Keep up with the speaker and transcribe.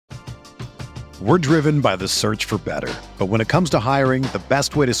We're driven by the search for better. But when it comes to hiring, the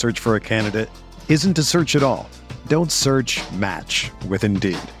best way to search for a candidate isn't to search at all. Don't search, match with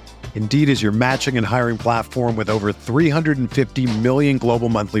Indeed. Indeed is your matching and hiring platform with over 350 million global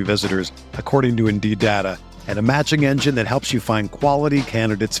monthly visitors, according to Indeed data, and a matching engine that helps you find quality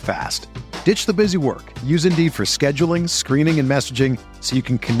candidates fast. Ditch the busy work. Use Indeed for scheduling, screening, and messaging so you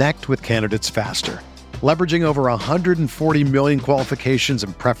can connect with candidates faster. Leveraging over 140 million qualifications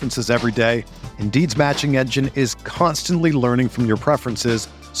and preferences every day, Indeed's matching engine is constantly learning from your preferences,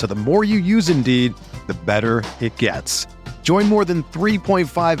 so the more you use Indeed, the better it gets. Join more than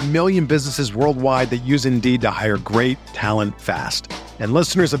 3.5 million businesses worldwide that use Indeed to hire great talent fast. And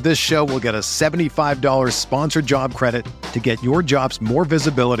listeners of this show will get a $75 sponsored job credit to get your jobs more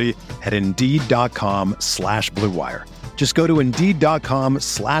visibility at Indeed.com/Blue Wire. Just go to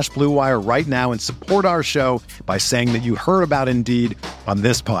Indeed.com/Blue Wire right now and support our show by saying that you heard about Indeed on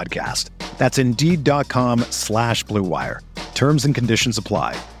this podcast. That's Indeed.com/Blue Wire. Terms and conditions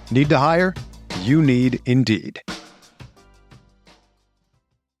apply. Need to hire? You need Indeed.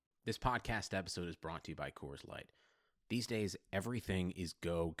 This podcast episode is brought to you by Coors Light. These days, everything is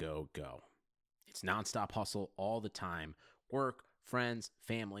go, go, go. It's nonstop hustle all the time. Work, friends,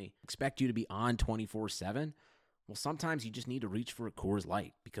 family, expect you to be on 24/7. Well, sometimes you just need to reach for a Coors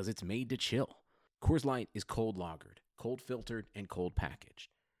Light because it's made to chill. Coors Light is cold lagered, cold filtered, and cold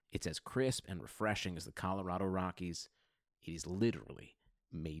packaged. It's as crisp and refreshing as the Colorado Rockies. It is literally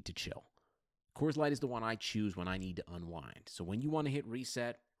made to chill. Coors Light is the one I choose when I need to unwind. So when you want to hit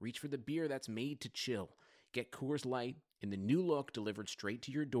reset, reach for the beer that's made to chill. Get Coors Light in the new look delivered straight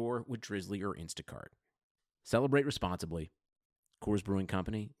to your door with Drizzly or Instacart. Celebrate responsibly. Coors Brewing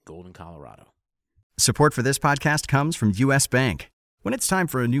Company, Golden, Colorado. Support for this podcast comes from U.S. Bank. When it's time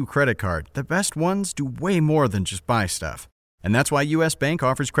for a new credit card, the best ones do way more than just buy stuff. And that's why U.S. Bank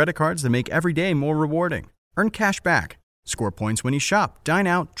offers credit cards that make every day more rewarding. Earn cash back, score points when you shop, dine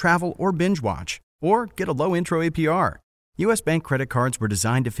out, travel, or binge watch, or get a low intro APR. U.S. Bank credit cards were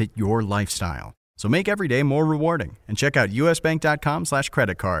designed to fit your lifestyle. So make every day more rewarding and check out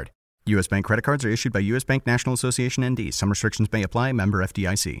usbank.com/credit card. U.S. Bank credit cards are issued by U.S. Bank National Association ND. Some restrictions may apply. Member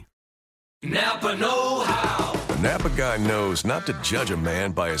FDIC. Napa know-how. The Napa guy knows not to judge a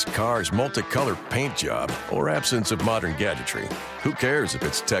man by his car's multicolored paint job or absence of modern gadgetry. Who cares if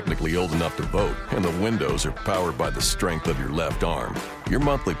it's technically old enough to vote and the windows are powered by the strength of your left arm? Your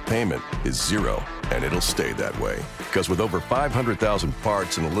monthly payment is zero, and it'll stay that way. Because with over 500,000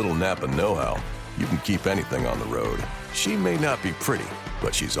 parts and a little Napa know-how, you can keep anything on the road. She may not be pretty,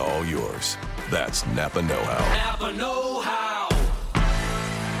 but she's all yours. That's Napa know-how. Napa know-how.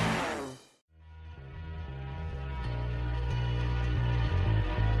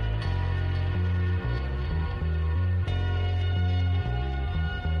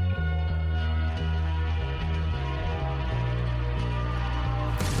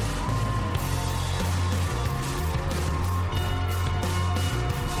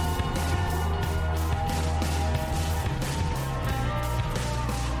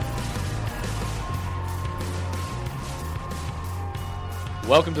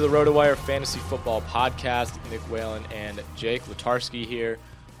 Welcome to the RotoWire Fantasy Football Podcast. Nick Whalen and Jake Latarski here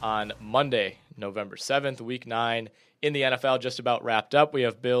on Monday, November 7th, Week 9 in the NFL. Just about wrapped up. We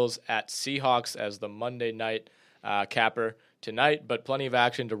have Bills at Seahawks as the Monday night capper tonight, but plenty of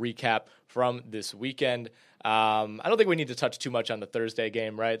action to recap from this weekend. I don't think we need to touch too much on the Thursday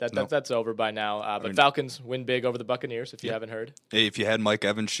game, right? That's over by now. But Falcons win big over the Buccaneers, if you haven't heard. Hey, if you had Mike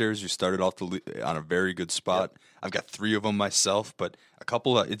Evans shares, you started off on a very good spot. Yep. I've got 3 of them myself, but a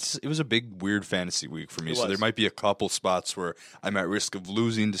couple of it was a big, weird fantasy week for me. So there might be a couple spots where I'm at risk of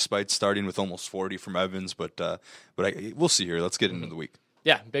losing despite starting with almost 40 from Evans, but we'll see here. Let's get into the week.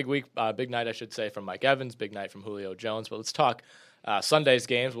 Yeah, big week, big night, I should say, from Mike Evans, big night from Julio Jones. But let's talk Sunday's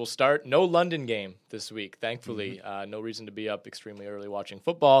games. We'll start. No London game this week, thankfully. No reason to be up extremely early watching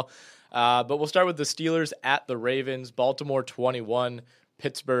football. But we'll start with the Steelers at the Ravens. Baltimore 21,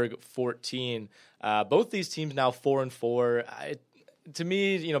 Pittsburgh 14. Both these teams now 4-4. To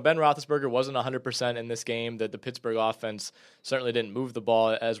me, Ben Roethlisberger wasn't 100% in this game. The Pittsburgh offense certainly didn't move the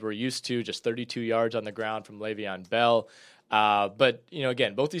ball as we're used to, just 32 yards on the ground from Le'Veon Bell. But,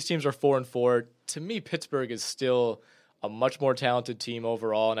 again, both these teams are 4-4. To me, Pittsburgh is still a much more talented team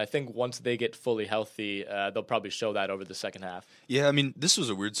overall, and I think once they get fully healthy, they'll probably show that over the second half. Yeah, I mean, this was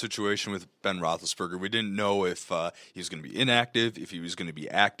a weird situation with Ben Roethlisberger. We didn't know if he was going to be inactive, if he was going to be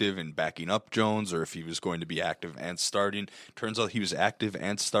active and backing up Jones, or if he was going to be active and starting. Turns out he was active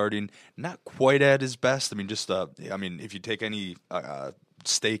and starting, not quite at his best. I mean, if you take any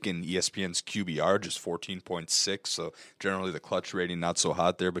stake in ESPN's QBR, just 14.6. So generally the clutch rating not so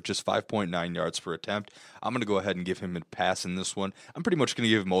hot there, but just 5.9 yards per attempt. I'm going to go ahead and give him a pass in this one. I'm pretty much going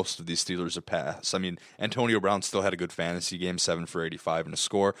to give most of these Steelers a pass. I mean, Antonio Brown still had a good fantasy game, 7 for 85 and a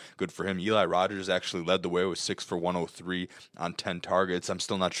score. Good for him. Eli Rogers actually led the way with 6 for 103 on 10 targets. I'm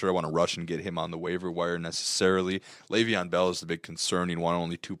still not sure I want to rush and get him on the waiver wire necessarily. Le'Veon Bell is the big concern. He won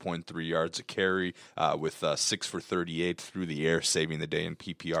only 2.3 yards a carry with 6 for 38 through the air, saving the day in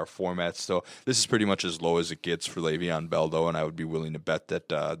PPR formats. So this is pretty much as low as it gets for Le'Veon Bell, though, and I would be willing to bet that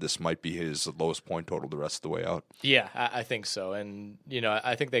this might be his lowest point total the rest of the way out. Yeah, I think so. And,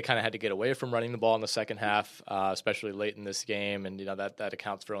 I think they kind of had to get away from running the ball in the second half, especially late in this game. And, that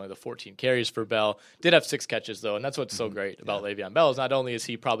accounts for only the 14 carries for Bell. Did have 6 catches, though, and that's what's so great about Le'Veon Bell is not only is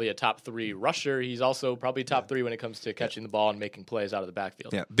he probably a top 3 rusher, he's also probably top 3 when it comes to catching the ball and making plays out of the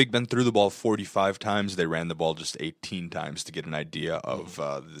backfield. Yeah, Big Ben threw the ball 45 times. They ran the ball just 18 times to get an idea of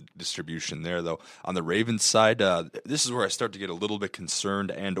the distribution there, though. On the Ravens side, this is where I start to get a little bit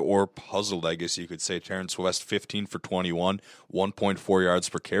concerned and or puzzled, I guess you could say. Terrence West, 15 for 21, 1.4 yards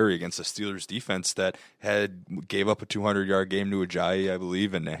per carry against the Steelers defense that gave up a 200-yard game to Ajayi, I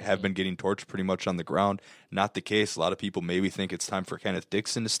believe, and have been getting torched pretty much on the ground. Not the case. A lot of people maybe think it's time for Kenneth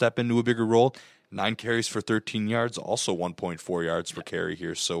Dixon to step into a bigger role. 9 carries for 13 yards, also 1.4 yards per carry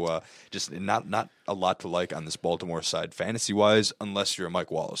here. So just not a lot to like on this Baltimore side, fantasy-wise, unless you're a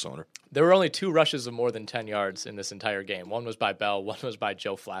Mike Wallace owner. There were only 2 rushes of more than 10 yards in this entire game. One was by Bell, one was by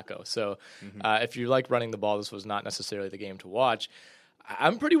Joe Flacco. So if you like running the ball, this was not necessarily the game to watch.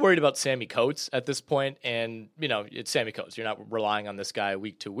 I'm pretty worried about Sammy Coates at this point, and, it's Sammy Coates. You're not relying on this guy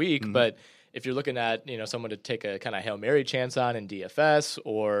week to week, but if you're looking at, someone to take a kind of Hail Mary chance on in DFS,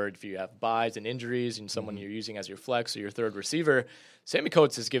 or if you have buys and injuries and someone you're using as your flex or your third receiver, Sammy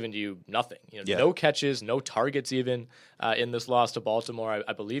Coates has given you nothing. No catches, no targets even in this loss to Baltimore.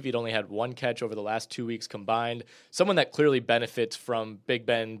 I believe he'd only had 1 catch over the last 2 weeks combined. Someone that clearly benefits from Big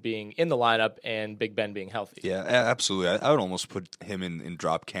Ben being in the lineup and Big Ben being healthy. Yeah, absolutely. I would almost put him in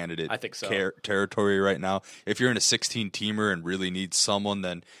drop candidate I think so. Territory right now. If you're in a 16-teamer and really need someone,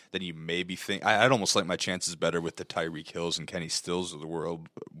 then you maybe think I'd almost like my chances better with the Tyreek Hills and Kenny Stills of the world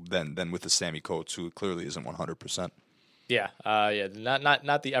than with the Sammy Coates, who clearly isn't 100%. Yeah,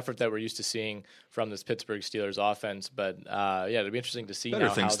 not the effort that we're used to seeing from this Pittsburgh Steelers offense, but it'll be interesting to see now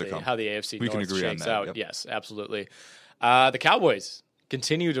how the AFC North shakes out. Yep. Yes, absolutely. The Cowboys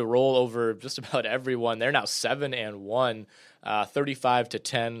continue to roll over just about everyone. They're now 7-1,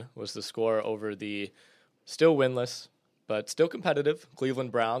 35-10 was the score over the still winless but still competitive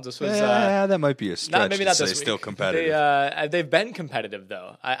Cleveland Browns. This was that might be a stretch. Maybe not to this say week. Still competitive. They've been competitive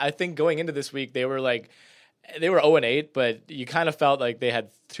though. I think going into this week they were 0-8, but you kind of felt like they had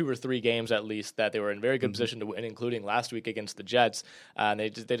 2 or 3 games at least that they were in very good position to win, including last week against the Jets. And they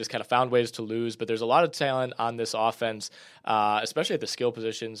just kind of found ways to lose. But there's a lot of talent on this offense, especially at the skill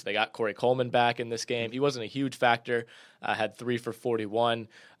positions. They got Corey Coleman back in this game. He wasn't a huge factor. Had 3 for 41.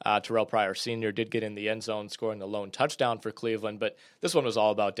 Terrell Pryor Sr. did get in the end zone, scoring the lone touchdown for Cleveland. But this one was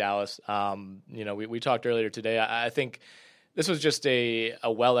all about Dallas. We talked earlier today. I think this was just a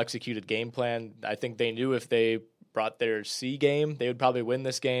well-executed game plan. I think they knew if they brought their C game, they would probably win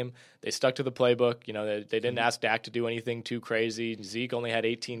this game. They stuck to the playbook. They didn't ask Dak to do anything too crazy. Zeke only had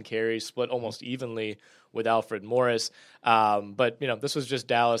 18 carries, split almost evenly with Alfred Morris. But this was just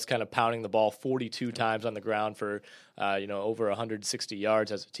Dallas kind of pounding the ball 42 times on the ground for over 160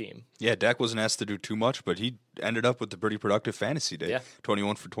 yards as a team. Yeah, Dak wasn't asked to do too much, but he ended up with a pretty productive fantasy day. Yeah.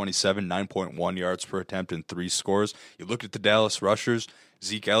 21 for 27, 9.1 yards per attempt and 3 scores. You looked at the Dallas rushers.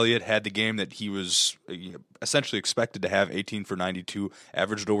 Zeke Elliott had the game that he was essentially expected to have, 18 for 92,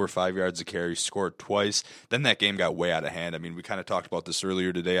 averaged over 5 yards a carry, scored twice. Then that game got way out of hand. I mean, we kind of talked about this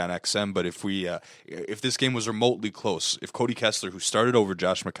earlier today on XM, but if this game was remotely close, if Cody Kessler, who started over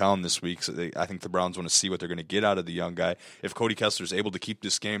Josh McCown this week, I think the Browns want to see what they're going to get out of the young guy. If Cody Kessler is able to keep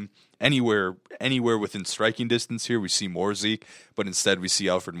this game anywhere within striking distance here, we see more Zeke, but instead we see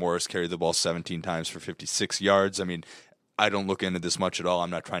Alfred Morris carry the ball 17 times for 56 yards. I mean, I don't look into this much at all. I'm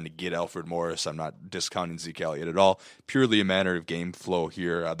not trying to get Alfred Morris. I'm not discounting Zeke Elliott at all. Purely a matter of game flow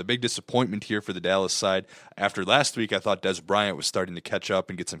here. The big disappointment here for the Dallas side, after last week, I thought Dez Bryant was starting to catch up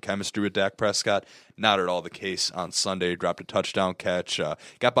and get some chemistry with Dak Prescott. Not at all the case on Sunday. Dropped a touchdown catch.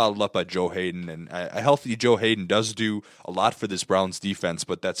 Got bottled up by Joe Hayden. And a healthy Joe Hayden does do a lot for this Browns defense,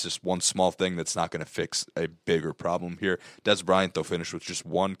 but that's just one small thing that's not going to fix a bigger problem here. Dez Bryant, though, finished with just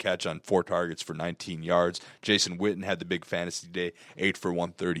 1 catch on 4 targets for 19 yards. Jason Witten had the big fantasy day, 8 for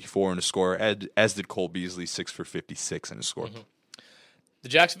 134 and a score, as did Cole Beasley, 6 for 56 and a score. The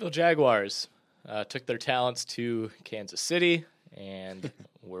Jacksonville Jaguars took their talents to Kansas City and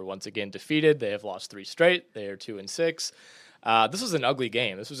were once again defeated. They have lost 3 straight. They are 2-6. This was an ugly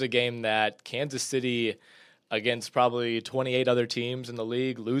game. This was a game that Kansas City, against probably 28 other teams in the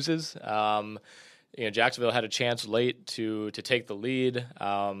league, loses. Jacksonville had a chance late to take the lead.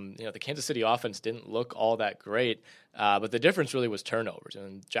 The Kansas City offense didn't look all that great, but the difference really was turnovers.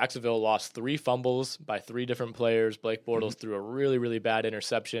 And Jacksonville lost 3 fumbles by 3 different players. Blake Bortles threw a really, really bad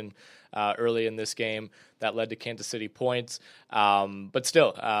interception early in this game that led to Kansas City points. But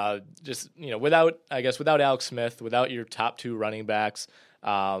still, without Alex Smith, without your top 2 running backs,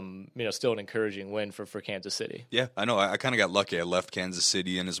 still an encouraging win for Kansas City. Yeah, I know. I kind of got lucky. I left Kansas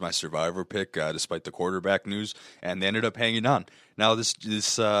City in as my survivor pick, despite the quarterback news, and they ended up hanging on. Now, this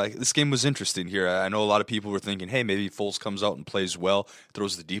game was interesting here. I know a lot of people were thinking, hey, maybe Foles comes out and plays well,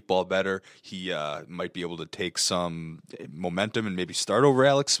 throws the deep ball better. He might be able to take some momentum and maybe start over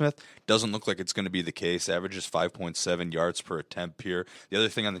Alex Smith. Doesn't look like it's going to be the case. Averages 5.7 yards per attempt here. The other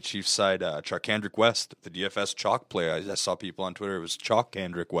thing on the Chiefs side, Charkandrick West, the DFS chalk play. I saw people on Twitter. It was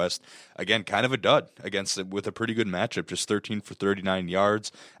Chalkandrick West. Again, kind of a dud with a pretty good matchup, just 13 for 39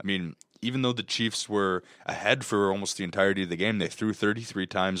 yards. I mean, even though the Chiefs were ahead for almost the entirety of the game, they threw 33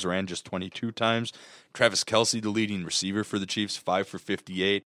 times, ran just 22 times. Travis Kelce, the leading receiver for the Chiefs, 5 for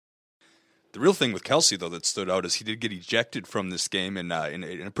 58. The real thing with Kelce, though, that stood out is he did get ejected from this game in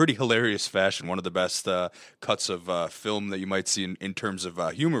a pretty hilarious fashion. One of the best cuts of film that you might see in terms of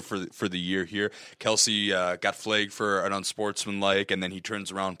humor for the year here. Kelce got flagged for an unsportsmanlike, and then he turns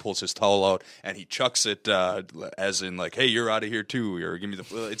around, pulls his towel out, and he chucks it as in like, "Hey, you're out of here too," or "Give me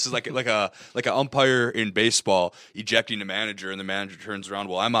the." It's just like an umpire in baseball ejecting a manager, and the manager turns around,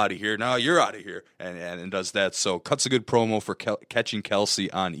 "Well, I'm out of here. No, you're out of here," and does that. So cuts a good promo for catching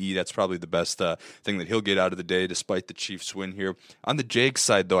Kelce on E. That's probably the best thing that he'll get out of the day, despite the Chiefs win here. On the Jags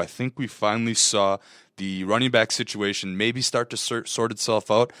side, though, I think we finally saw the running back situation maybe start to sort itself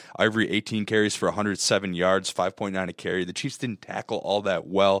out. Ivory, 18 carries for 107 yards, 5.9 a carry. The Chiefs didn't tackle all that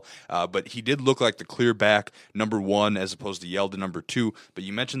well, but he did look like the clear back number 1 as opposed to Yeldon number 2. But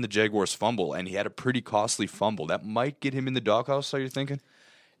you mentioned the Jaguars fumble, and he had a pretty costly fumble. That might get him in the doghouse, are you thinking?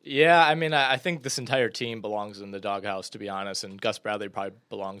 Yeah, I mean, I think this entire team belongs in the doghouse, to be honest, and Gus Bradley probably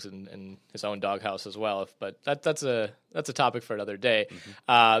belongs in his own doghouse as well. But that's a topic for another day.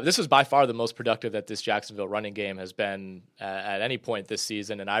 This was by far the most productive that this Jacksonville running game has been at any point this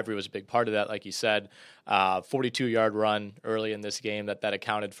season, and Ivory was a big part of that, like you said. 42-yard run early in this game that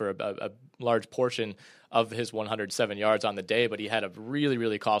accounted for a large portion of his 107 yards on the day, but he had a really,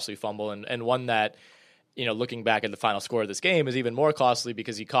 really costly fumble and one that, looking back at the final score of this game, is even more costly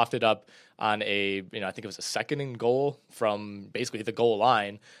because he coughed it up on I think it was a 2nd and goal from basically the goal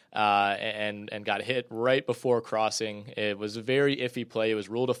line, and got hit right before crossing. It was a very iffy play. It was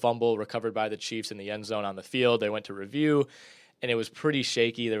ruled a fumble, recovered by the Chiefs in the end zone on the field. They went to review, and it was pretty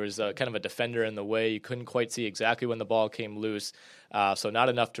shaky. There was kind of a defender in the way. You couldn't quite see exactly when the ball came loose, so not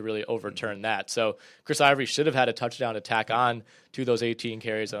enough to really overturn that. So Chris Ivory should have had a touchdown to tack on to those 18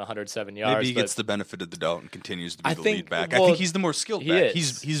 carries and 107 yards. Maybe he gets the benefit of the doubt and continues to be the lead back. I think he's the more skilled back.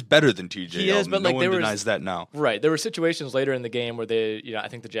 He's better than TJ. He is, but no one denies that now. Right. There were situations later in the game where I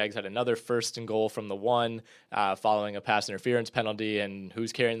think the Jags had another 1st and goal from the 1 following a pass interference penalty, and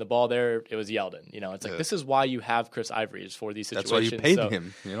who's carrying the ball there? It was Yeldon. It's like, this is why you have Chris Ivory, is for these situations. That's why you paid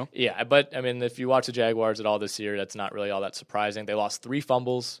him, Yeah, but I mean, if you watch the Jaguars at all this year, that's not really all that surprising. They lost 3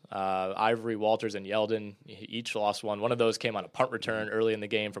 fumbles. Ivory, Walters, and Yeldon each lost one. One of those came on a punt return early in the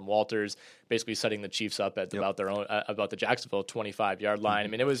game from Walters, basically setting the Chiefs up at about the Jacksonville 25-yard line. I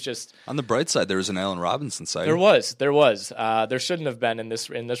mean, it was just on the bright side. There was an Allen Robinson side. There was. There shouldn't have been in this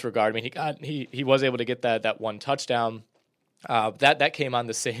regard. I mean, he was able to get that one touchdown. That came on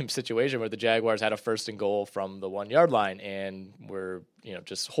the same situation where the Jaguars had a 1st and goal from the 1-yard line and were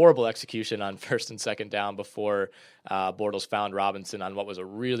just horrible execution on 1st and 2nd down before Bortles found Robinson on what was a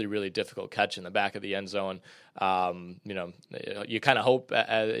really, really difficult catch in the back of the end zone. You kind of hope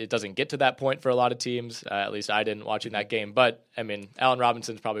it doesn't get to that point for a lot of teams. At least I didn't watching that game. But I mean, Allen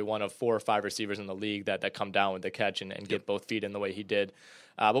Robinson's probably one of 4 or 5 receivers in the league that come down with the catch and get both feet in the way he did.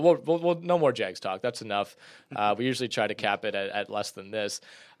 But we'll no more Jags talk. That's enough. We usually try to cap it at less than this.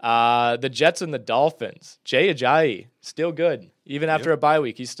 The Jets and the Dolphins. Jay Ajayi, still good. Even after a bye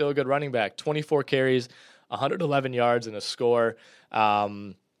week, he's still a good running back. 24 carries, 111 yards, and a score.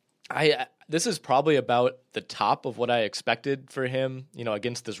 this is probably about the top of what I expected for him,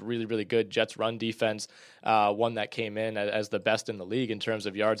 against this really, really good Jets run defense, one that came in as the best in the league in terms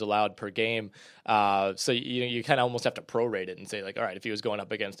of yards allowed per game. So you kind of almost have to prorate it and say, like, all right, if he was going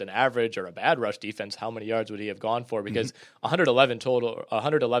up against an average or a bad rush defense, how many yards would he have gone for? Because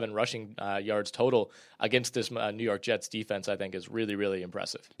 111 rushing yards total against this New York Jets defense, I think, is really, really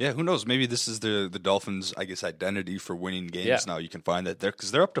impressive. Yeah, who knows? Maybe this is the Dolphins, I guess, identity for winning games now. You can find that there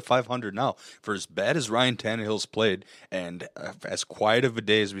because they're up to 500 now. For as bad as Ryan Tannehill's played and as quiet of a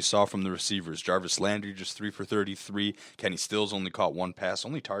day as we saw from the receivers, Jarvis Landry just 3 for 33. Kenny Stills only caught one pass,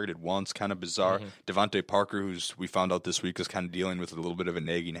 only targeted once, kind of bizarre. Devontae Parker, who's we found out this week is kind of dealing with a little bit of a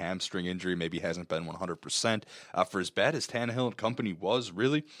nagging hamstring injury, maybe hasn't been 100%. For as bad as Tannehill and company was,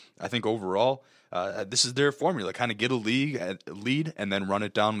 really, I think overall, this is their formula. Kind of get a lead and then run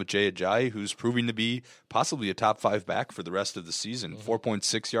it down with Jay Ajayi, who's proving to be possibly a top 5 back for the rest of the season.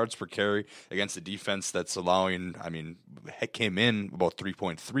 4.6 yards per carry against a defense that's allowing, came in about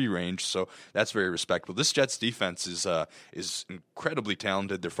 3.3 range, so that's very respectable. This Jets defense is incredibly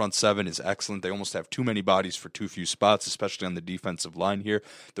talented. Their front seven is excellent. They almost have too many bodies for too few spots, especially on the defensive line here.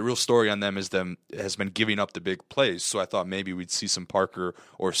 The real story on them has been giving up the big plays, so I thought maybe we'd see some Parker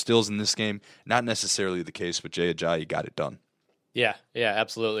or Stills in this game. Not necessarily the case, but Jay Ajayi got it done. Yeah,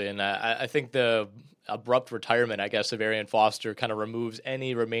 absolutely. And I think the abrupt retirement, I guess, of Arian Foster kind of removes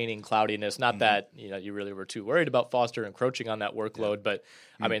any remaining cloudiness. Not that you really were too worried about Foster encroaching on that workload, but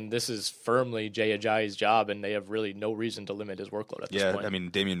this is firmly Jay Ajayi's job, and they have really no reason to limit his workload at this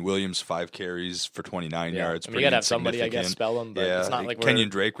point. Damian Williams 5 carries for 29 yards. You got to have somebody, I guess, spell him. But it's not like Kenyon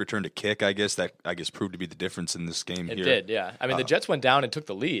Drake returned a kick. I guess that proved to be the difference in this game. It did, yeah. The Jets went down and took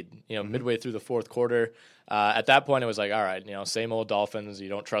the lead. Midway through the fourth quarter. At that point, it was like, all right, same old Dolphins. You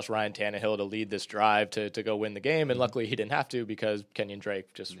don't trust Ryan Tannehill to lead this drive to go win the game. And luckily, he didn't have to because Kenyon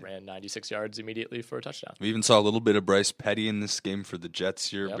Drake just ran 96 yards immediately for a touchdown. We even saw a little bit of Bryce Petty in this game for the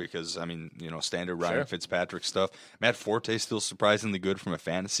Jets here because, standard Ryan Fitzpatrick stuff. Matt Forte still surprisingly good from a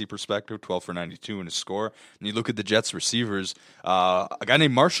fantasy perspective, 12 for 92 in his score. And you look at the Jets receivers, a guy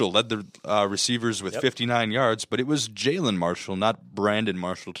named Marshall led the receivers with 59 yards, but it was Jalen Marshall, not Brandon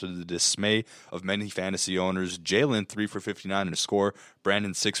Marshall, to the dismay of many fantasy owners. Jalen 3 for 59 in a score.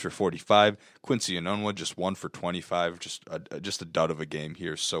 Brandon 6 for 45. Quincy Enunwa just 1 for 25. Just a dud of a game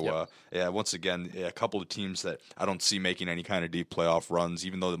here. So once again, a couple of teams that I don't see making any kind of deep playoff runs.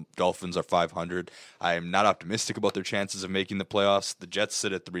 Even though the Dolphins are 500, I am not optimistic about their chances of making the playoffs. The Jets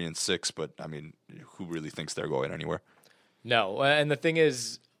sit at 3-6, but who really thinks they're going anywhere? No, and the thing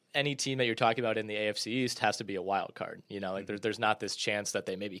is, any team that you're talking about in the AFC East has to be a wild card. There's not this chance that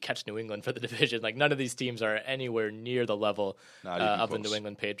they maybe catch New England for the division. Like, none of these teams are anywhere near the level of the New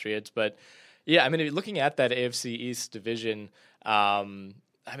England Patriots. But yeah, looking at that AFC East division, I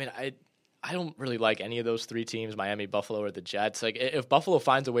don't really like any of those 3 teams, Miami, Buffalo, or the Jets. Like, if Buffalo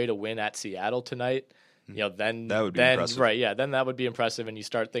finds a way to win at Seattle tonight, then that would be impressive. Right, yeah, then that would be impressive, and you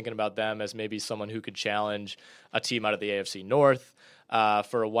start thinking about them as maybe someone who could challenge a team out of the AFC North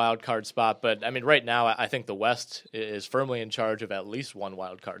for a wild card spot. But right now, I think the West is firmly in charge of at least one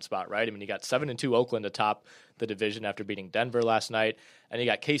wild card spot, right? You got 7-2 Oakland atop the division after beating Denver last night, and you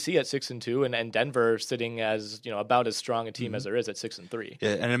got KC at 6-2, and Denver sitting as about as strong a team as there is at 6-3. Yeah,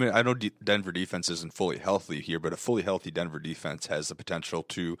 and I know Denver defense isn't fully healthy here, but a fully healthy Denver defense has the potential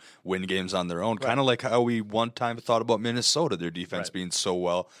to win games on their own. Right. Kind of like how we one time thought about Minnesota, their defense being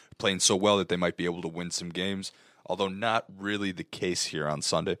playing so well that they might be able to win some games. Although not really the case here on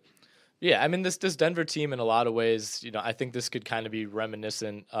Sunday. Yeah, this Denver team in a lot of ways, I think this could kind of be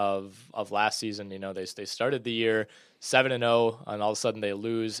reminiscent of last season. They started the year 7-0, and all of a sudden they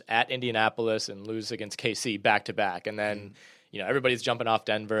lose at Indianapolis and lose against KC back to back, and then everybody's jumping off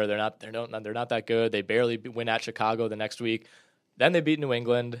Denver. They're not that good. They barely win at Chicago the next week. Then they beat New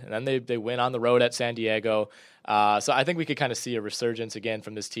England, and then they win on the road at San Diego. So I think we could kind of see a resurgence again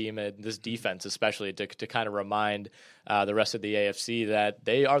from this team and this defense, especially to kind of remind the rest of the AFC that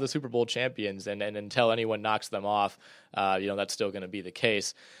they are the Super Bowl champions, and until anyone knocks them off, that's still going to be the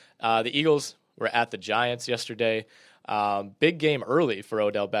case. The Eagles were at the Giants yesterday. Big game early for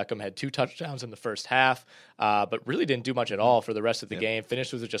Odell Beckham. Had 2 touchdowns in the first half, but really didn't do much at all for the rest of the game.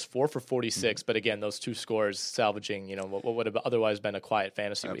 Finished with just 4 for 46. But again, those 2 scores salvaging, what would have otherwise been a quiet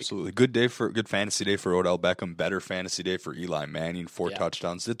fantasy week. Absolutely. Good fantasy day for Odell Beckham. Better fantasy day for Eli Manning. 4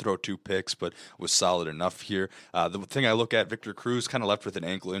 touchdowns. Did throw 2 picks, but was solid enough here. The thing I look at, Victor Cruz kind of left with an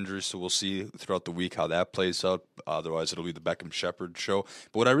ankle injury, so we'll see throughout the week how that plays out. Otherwise, it'll be the Beckham Shepherd show.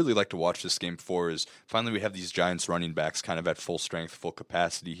 But what I really like to watch this game for is finally we have these Giants running running backs kind of at full strength, full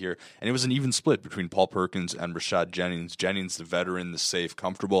capacity here. And it was an even split between Paul Perkins and Rashad Jennings. Jennings, the veteran, the safe,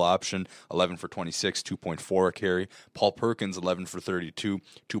 comfortable option, 11 for 26, 2.4 a carry. Paul Perkins, 11 for 32,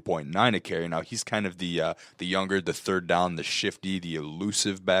 2.9 a carry. Now, he's kind of the younger, the third down, the shifty, the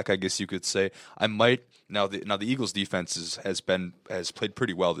elusive back, I guess you could say. Now the Eagles defense has played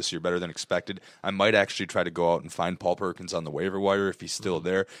pretty well this year, better than expected. I might actually try to go out and find Paul Perkins on the waiver wire if he's still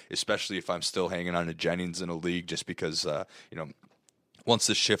there, especially if I'm still hanging on to Jennings in a league, just because once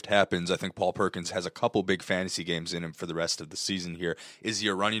this shift happens, I think Paul Perkins has a couple big fantasy games in him for the rest of the season here. Is he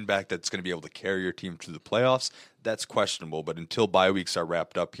a running back that's going to be able to carry your team to the playoffs? That's questionable, but until bye weeks are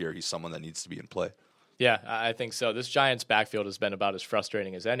wrapped up here, he's someone that needs to be in play. Yeah, I think so. This Giants backfield has been about as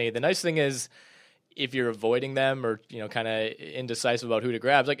frustrating as any. The nice thing is, if you're avoiding them or, kind of indecisive about who to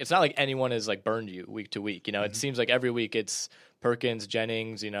grab, it's not like anyone has burned you week to week. It seems like every week it's Perkins,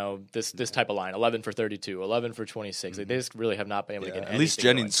 Jennings, this type of line, 11 for 32, 11 for 26. They just really have not been able to get anything. At least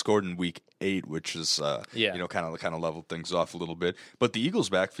Jennings going. Scored in week 8, which is kind of leveled things off a little bit. But the Eagles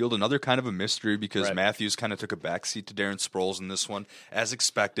backfield, another kind of a mystery because Matthews kind of took a backseat to Darren Sproles in this one, as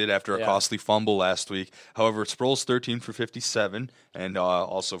expected after a costly fumble last week. However, Sproles 13 for 57, and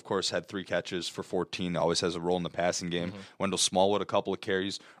also of course had 3 catches for 14. Always has a role in the passing game. Wendell Smallwood a couple of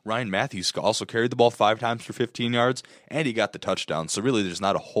carries. Ryan Matthews also carried the ball 5 times for 15 yards, and he got the touchdown. So really there's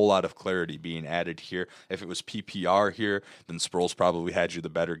not a whole lot of clarity being added here. If it was PPR here, then Sproles probably had you the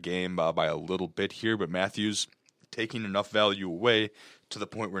better game by a little bit here, but Matthews taking enough value away to the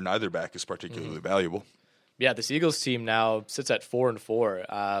point where neither back is particularly valuable. Yeah, this Eagles team now sits at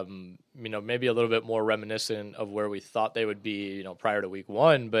 4-4. Maybe a little bit more reminiscent of where we thought they would be, prior to week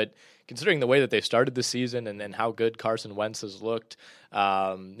 1. But considering the way that they started the season and how good Carson Wentz has looked,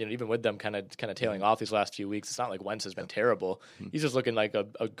 even with them kind of tailing off these last few weeks, it's not like Wentz has been terrible. He's just looking like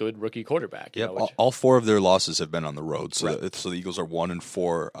a good rookie quarterback. Yeah, all 4 of their losses have been on the road. So the Eagles are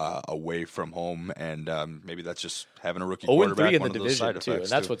 1-4 away from home, and maybe that's just having a rookie quarterback. 0-3 in the division too, and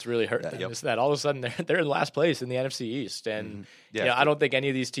that's what's really hurt them. Is that all of a sudden they're in last place in the NFC East, and I don't think any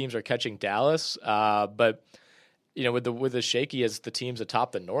of these teams are catching Dallas, but with the shaky as the teams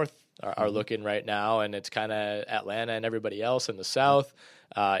atop the North are looking right now, and it's kind of Atlanta and everybody else in the South.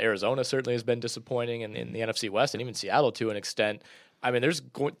 Arizona certainly has been disappointing in the NFC West, and even Seattle to an extent. I mean,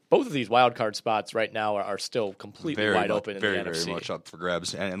 both of these wild card spots right now are still completely wide open in the NFC. Very much up for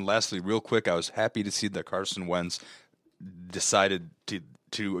grabs. And lastly, real quick, I was happy to see that Carson Wentz decided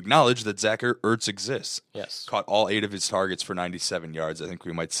to acknowledge that Zach Ertz exists. Yes. Caught all 8 of his targets for 97 yards. I think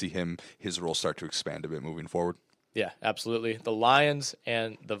we might see his role start to expand a bit moving forward. Yeah, absolutely. The Lions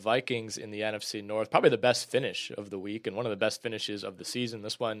and the Vikings in the NFC North, probably the best finish of the week and one of the best finishes of the season.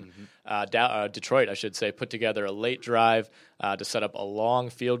 This one, Detroit, I should say, put together a late drive to set up a long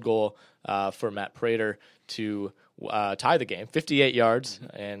field goal for Matt Prater to tie the game, 58 yards,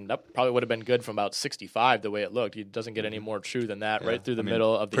 and that probably would have been good from about 65 the way it looked. He doesn't get any more true than that, right through the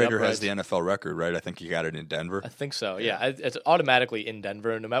middle of the Prater uprights. has the NFL record, right? I think he got it in Denver. I think so, yeah. It's automatically in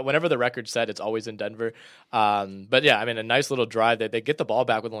Denver. No matter, whenever the record's set, it's always in Denver. But yeah, I mean, a nice little drive. They get the ball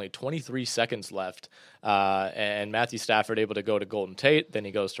back with only 23 seconds left, and Matthew Stafford able to go to Golden Tate. Then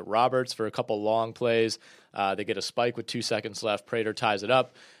he goes to Roberts for a couple long plays. They get a spike with 2 seconds left. Prater ties it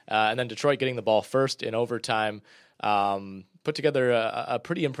up. And then Detroit getting the ball first in overtime. Put together a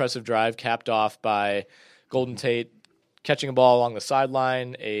pretty impressive drive, capped off by Golden Tate catching a ball along the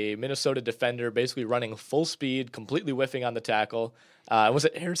sideline, a Minnesota defender basically running full speed, completely whiffing on the tackle. Was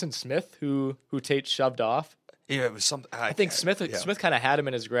it Harrison Smith who Tate shoved off? Yeah, it was something. I think Smith kind of had him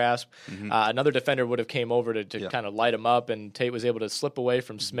in his grasp. Another defender would have came over to kind of light him up, and Tate was able to slip away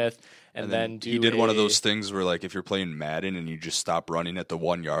from Smith and then he did one of those things where, like, if you're playing Madden and you just stop running at the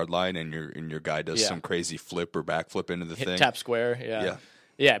 1 yard line and your guy does some crazy flip or backflip into the thing, tap square,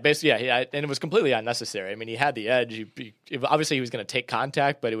 Yeah, basically, and it was completely unnecessary. I mean, he had the edge. Obviously, he was going to take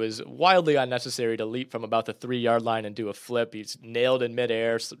contact, but it was wildly unnecessary to leap from about the 3 yard line and do a flip. He's nailed in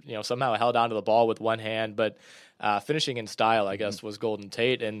midair, somehow held onto the ball with one hand, but finishing in style, I guess, was Golden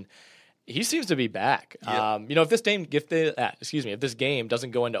Tate, and he seems to be back. Yeah. If this game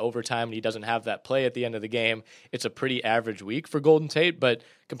doesn't go into overtime and he doesn't have that play at the end of the game, it's a pretty average week for Golden Tate. But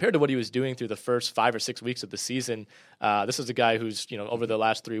compared to what he was doing through the first 5 or 6 weeks of the season, this is a guy who's over the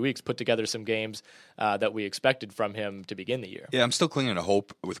last 3 weeks put together some games that we expected from him to begin the year. Yeah, I'm still clinging to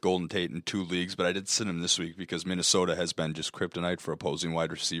hope with Golden Tate in 2 leagues, but I did sit him this week because Minnesota has been just kryptonite for opposing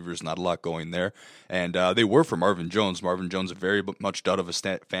wide receivers. Not a lot going there, and they were for Marvin Jones. Marvin Jones, a very much dud of a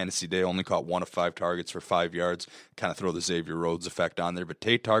fantasy day, only caught 1 of 5 targets for 5 yards. Kind of throw the Xavier Rhodes effect on there, but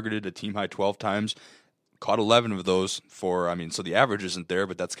Tate targeted a team high 12 times. caught 11 of those so the average isn't there,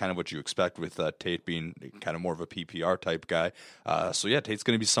 but that's kind of what you expect with Tate being kind of more of a PPR type guy. Tate's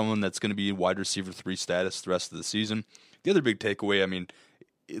going to be someone that's going to be wide receiver 3 status the rest of the season. The other big takeaway,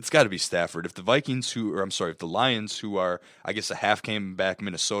 it's got to be Stafford. If the Lions, who are, I guess, a half game back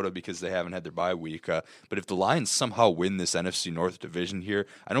Minnesota because they haven't had their bye week, but if the Lions somehow win this NFC North division here,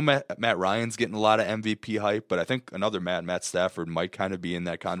 I know Matt Ryan's getting a lot of MVP hype, but I think another Matt Stafford, might kind of be in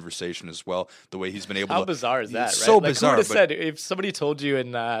that conversation as well. The way he's been able How bizarre is that, right? So bizarre. Who would have said, if somebody told you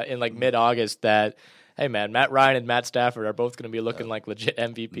in mid-August that, hey, man, Matt Ryan and Matt Stafford are both going to be looking like legit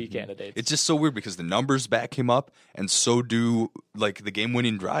MVP candidates. It's just so weird because the numbers back him up, and so do the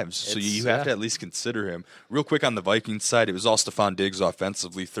game-winning drives. So you have to at least consider him. Real quick on the Vikings side, it was all Stephon Diggs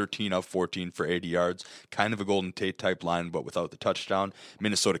offensively, 13 of 14 for 80 yards. Kind of a Golden Tate-type line, but without the touchdown.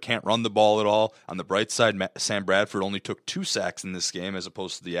 Minnesota can't run the ball at all. On the bright side, Sam Bradford only took 2 sacks in this game as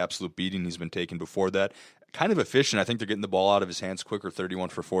opposed to the absolute beating he's been taking before that. Kind of efficient. I think they're getting the ball out of his hands quicker, 31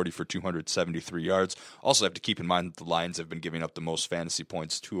 for 40 for 273 yards. Also have to keep in mind that the Lions have been giving up the most fantasy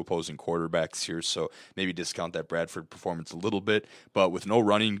points to opposing quarterbacks here, so maybe discount that Bradford performance a little bit. But with no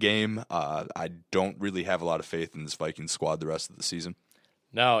running game, I don't really have a lot of faith in this Vikings squad the rest of the season.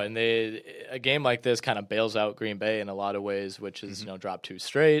 No, and a game like this kind of bails out Green Bay in a lot of ways, which is, drop 2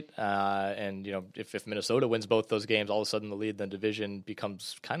 straight. And, if Minnesota wins both those games, all of a sudden the lead in the division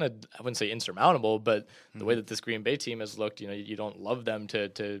becomes kind of, I wouldn't say insurmountable, but the way that this Green Bay team has looked, you don't love them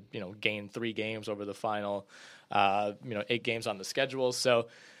to gain 3 games over the final, 8 games on the schedule. So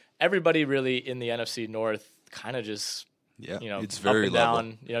everybody really in the NFC North kind of just, it's very up and level.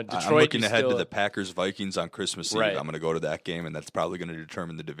 down. Detroit. I'm looking ahead to the Packers-Vikings on Christmas Eve. Right. I'm going to go to that game, and that's probably going to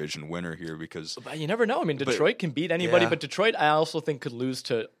determine the division winner here because... But you never know. Detroit can beat anybody, but Detroit I also think could lose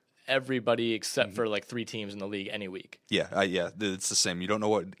to everybody except for 3 teams in the league any week. It's the same. You don't know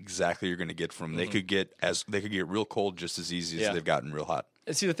what exactly you're going to get from them. They could get real cold just as easy as they've gotten real hot.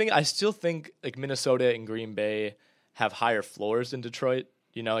 And see, the thing, I still think Minnesota and Green Bay have higher floors than Detroit.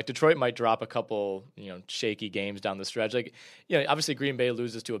 Detroit might drop a couple, shaky games down the stretch. Obviously Green Bay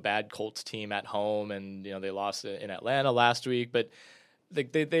loses to a bad Colts team at home, and they lost in Atlanta last week. But they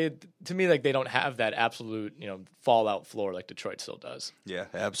to me, they don't have that absolute, fallout floor like Detroit still does. Yeah,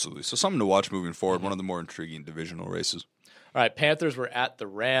 absolutely. So something to watch moving forward. One of the more intriguing divisional races. All right, Panthers were at the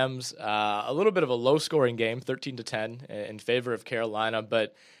Rams. A little bit of a low-scoring game, 13-10 in favor of Carolina,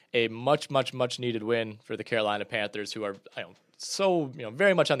 but a much, much, much needed win for the Carolina Panthers, who are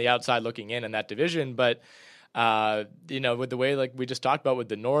very much on the outside looking in that division. But with the way we just talked about with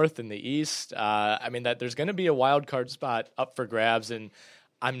the North and the East, that there's going to be a wild card spot up for grabs, and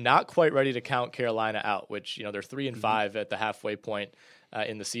I'm not quite ready to count Carolina out. Which they're 3-5 at the halfway point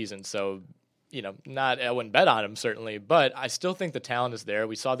in the season, so. I wouldn't bet on them certainly, but I still think the talent is there.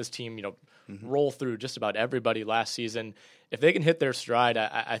 We saw this team, roll through just about everybody last season. If they can hit their stride,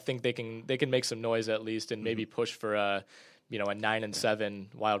 I think they can make some noise at least and maybe push for a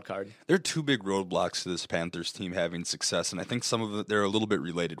 9-7 wild card. There are 2 big roadblocks to this Panthers team having success, and I think some of it they're a little bit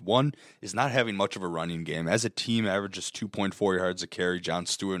related. One is not having much of a running game. As a team, averages 2.4 yards a carry. John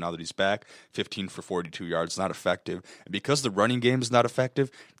Stewart, now that he's back, 15 for 42 yards, not effective. And because the running game is not effective,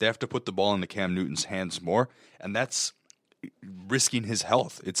 they have to put the ball into Cam Newton's hands more, and that's risking his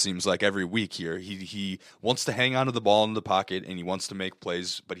health, it seems like, every week here. He wants to hang on to the ball in the pocket, and he wants to make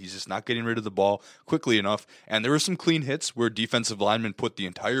plays, but he's just not getting rid of the ball quickly enough. And there were some clean hits where defensive linemen put the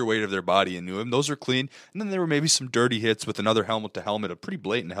entire weight of their body into him. Those are clean. And then there were maybe some dirty hits with another helmet-to-helmet, a pretty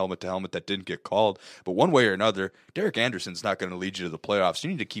blatant helmet-to-helmet that didn't get called. But one way or another, Derek Anderson's not going to lead you to the playoffs. You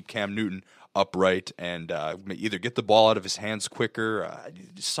need to keep Cam Newton upright and either get the ball out of his hands quicker.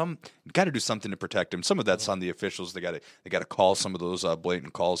 Got to do something to protect him. Some of that's on the officials. They got to call some of those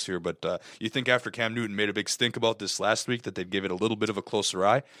blatant calls here. But you think after Cam Newton made a big stink about this last week that they'd give it a little bit of a closer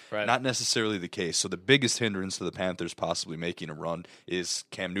eye? Right. Not necessarily the case. So the biggest hindrance to the Panthers possibly making a run is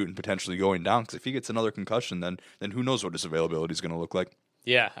Cam Newton potentially going down. Because if he gets another concussion, then who knows what his availability is going to look like.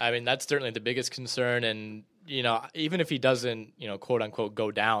 Yeah, that's certainly the biggest concern. And even if he doesn't, quote unquote,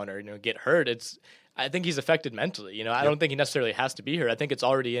 go down or get hurt, I think he's affected mentally. I don't think he necessarily has to be here. I think it's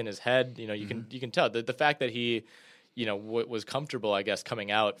already in his head. You can tell the fact that he, was comfortable, I guess,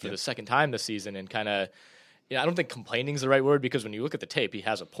 coming out for the second time this season and kind of. I don't think complaining is the right word because when you look at the tape, he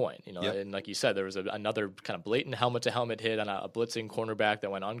has a point. And like you said, there was another kind of blatant helmet-to-helmet hit on a blitzing cornerback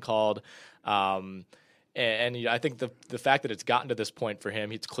that went uncalled. And I think the fact that it's gotten to this point for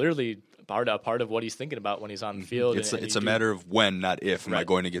him, he's clearly part of what he's thinking about when he's on the field. It's a matter of when, not if. Am I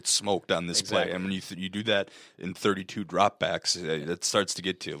going to get smoked on this play? And when you do that in 32 dropbacks, it starts to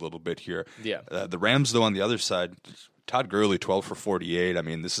get to you a little bit here. Yeah. The Rams, though, on the other side, Todd Gurley, 12 for 48. I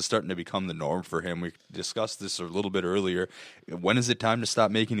mean, this is starting to become the norm for him. We discussed this a little bit earlier. When is it time to stop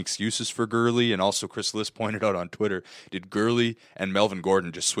making excuses for Gurley? And also, Chris Liss pointed out on Twitter, did Gurley and Melvin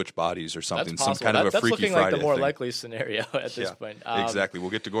Gordon just switch bodies or something? Some kind of a that's Freaky looking Friday like the more thing. likely scenario at this point. Exactly.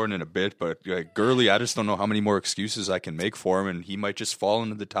 We'll get to Gordon in a bit, but Gurley, I just don't know how many more excuses I can make for him, and he might just fall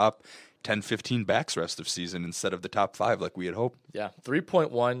into the top 10, 15 backs rest of season instead of the top 5 like we had hoped. Yeah,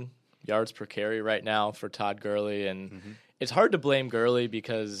 3.1 yards per carry right now for Todd Gurley, and it's hard to blame Gurley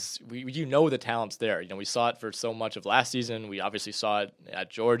because the talent's there. We saw it for so much of last season. We obviously saw it at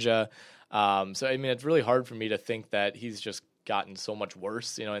Georgia. So I mean, it's really hard for me to think that he's just gotten so much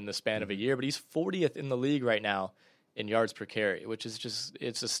worse, in the span of a year. But he's 40th in the league right now in yards per carry, which is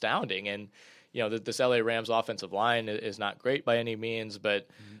it's astounding. And this LA Rams offensive line is not great by any means, but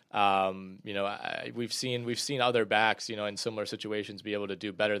we've seen other backs, in similar situations be able to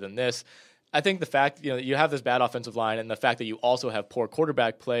do better than this. I think the fact, you have this bad offensive line, and the fact that you also have poor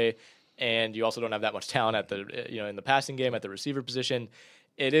quarterback play, and you also don't have that much talent at the, in the passing game at the receiver position.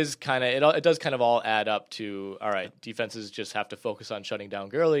 It does kind of all add up to, all right, defenses just have to focus on shutting down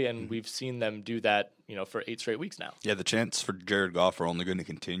Gurley, and we've seen them do that, for 8 straight weeks now. Yeah, the chants for Jared Goff are only going to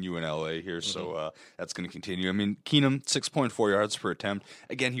continue in LA here, so that's going to continue. I mean, Keenum, 6.4 yards per attempt.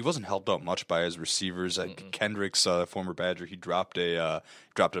 Again, he wasn't helped out much by his receivers. Kendricks, former Badger, he dropped a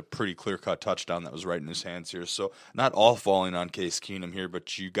pretty clear-cut touchdown that was right in his hands here. So not all falling on Case Keenum here,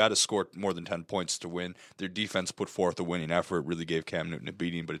 but you got to score more than 10 points to win. Their defense put forth a winning effort, really gave Cam Newton a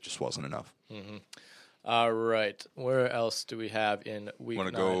beating, but it just wasn't enough. All right. Where else do we have in week 9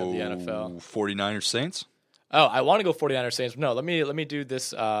 of the NFL? 49ers Saints? Oh, I want to go 49ers Saints. No, let me do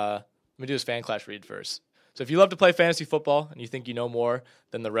this fan clash read first. So if you love to play fantasy football and you think you know more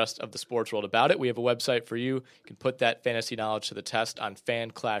than the rest of the sports world about it, we have a website for you. You can put that fantasy knowledge to the test on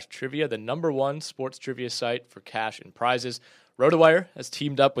Fan Clash Trivia, the #1 sports trivia site for cash and prizes. RotoWire has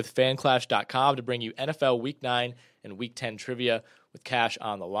teamed up with FanClash.com to bring you NFL Week 9 and Week 10 trivia with cash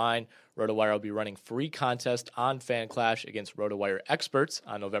on the line. RotoWire will be running free contests on Fan Clash against RotoWire experts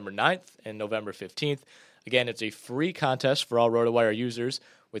on November 9th and November 15th. Again, it's a free contest for all RotoWire users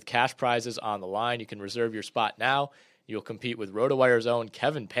with cash prizes on the line. You can reserve your spot now. You'll compete with RotoWire's own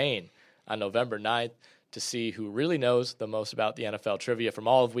Kevin Payne on November 9th to see who really knows the most about the NFL trivia from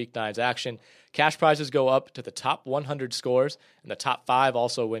all of Week 9's action. Cash prizes go up to the top 100 scores, and the top 5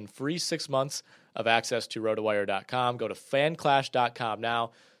 also win free 6 months of access to RotoWire.com. Go to FanClash.com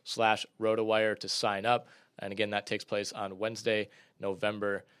now /RotoWire to sign up. And again, that takes place on Wednesday,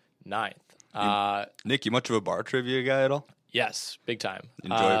 November 9th. Nick, you much of a bar trivia guy at all? Yes, big time.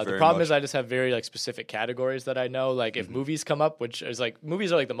 Enjoy it very the problem much. is I just have very specific categories that I know. Like if movies come up, which is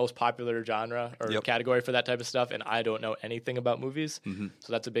movies are the most popular genre or category for that type of stuff, and I don't know anything about movies,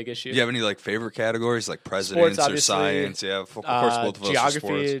 so that's a big issue. Do you have any favorite categories like presidents sports, or science? Yeah, of course, both of us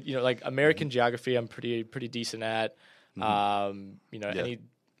geography. are sports. American geography, I'm pretty decent at. Any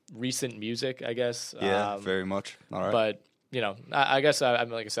recent music, I guess. Yeah, very much. All right, but I guess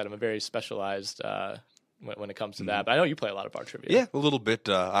I'm like I said, I'm a very specialized. When it comes to that. But I know you play a lot of bar trivia. Yeah, a little bit.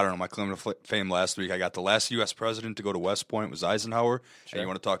 I don't know, my claim to fame last week, I got the last U.S. president to go to West Point was Eisenhower. Sure. And you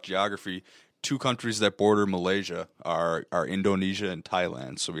want to talk geography, 2 countries that border Malaysia are Indonesia and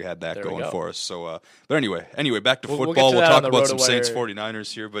Thailand. So we had that going for us. So, but anyway, back to football. We'll talk about some Saints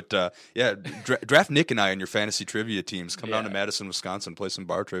 49ers here. But draft Nick and I in your fantasy trivia teams. Come down to Madison, Wisconsin, play some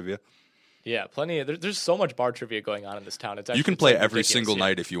bar trivia. Yeah, plenty. There's so much bar trivia going on in this town. You can play every single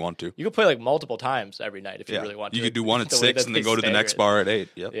night if you want to. You can play multiple times every night if you really want to. You could do one at 6 and then go to the next bar at 8.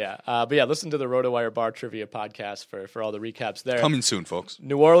 Yep. Yeah. But listen to the RotoWire Bar Trivia podcast for all the recaps there. Coming soon, folks.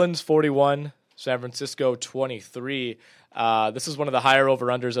 New Orleans 41, San Francisco 23. This is one of the higher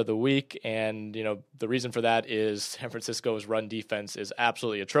over-unders of the week, and the reason for that is San Francisco's run defense is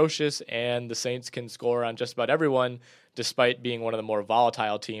absolutely atrocious, and the Saints can score on just about everyone, despite being one of the more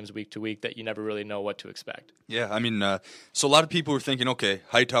volatile teams week to week that you never really know what to expect. Yeah, I mean, so a lot of people were thinking, okay,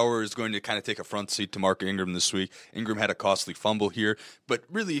 Hightower is going to kind of take a front seat to Mark Ingram this week. Ingram had a costly fumble here, but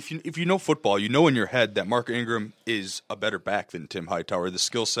really, if you know football, you know in your head that Mark Ingram is a better back than Tim Hightower. The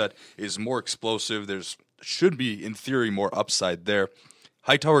skill set is more explosive. There's should be, in theory, more upside there.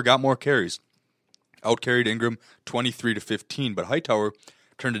 Hightower got more carries. Outcarried Ingram 23-15, but Hightower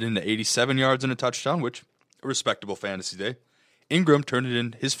turned it into 87 yards and a touchdown, which a respectable fantasy day. Ingram turned it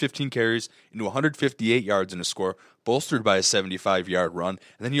in his 15 carries into 158 yards and a score, bolstered by a 75-yard run,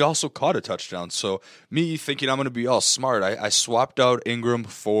 and then he also caught a touchdown. So me thinking I'm going to be all smart, I swapped out Ingram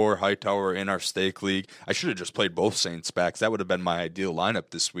for Hightower in our stake league. I should have just played both Saints backs. That would have been my ideal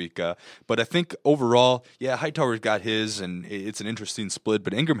lineup this week. But I think overall, Hightower's got his, and it's an interesting split,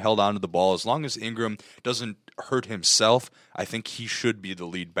 but Ingram held on to the ball. As long as Ingram doesn't hurt himself, I think he should be the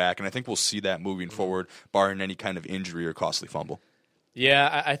lead back, and I think we'll see that moving forward, barring any kind of injury or costly fumble.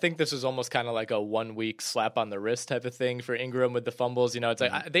 Yeah, I think this is almost kind of like a 1 week slap on the wrist type of thing for Ingram with the fumbles. It's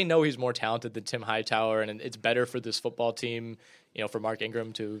like they know he's more talented than Tim Hightower, and it's better for this football team, for Mark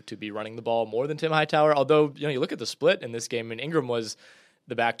Ingram to be running the ball more than Tim Hightower. Although, you look at the split in this game, and Ingram was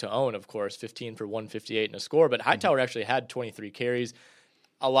the back to own, of course, 15 for 158 and a score, but Hightower actually had 23 carries.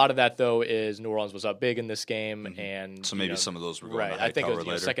 A lot of that, though, is New Orleans was up big in this game, and so maybe some of those were going right. to Hightower I think it was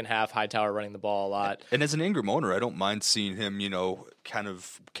later. Second half, Hightower running the ball a lot. And as an Ingram owner, I don't mind seeing him, kind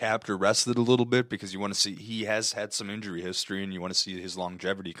of capped or rested a little bit, because you want to see he has had some injury history, and you want to see his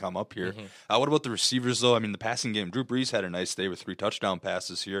longevity come up here. What about the receivers, though? I mean, the passing game. Drew Brees had a nice day with 3 touchdown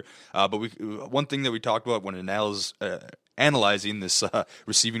passes here. But one thing that we talked about when analyzing this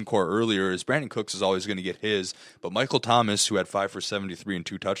receiving core earlier is Brandon Cooks is always going to get his, but Michael Thomas, who had 5 for 73 and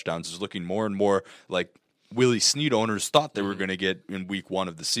 2 touchdowns, is looking more and more like Willie Snead owners thought they were going to get in week 1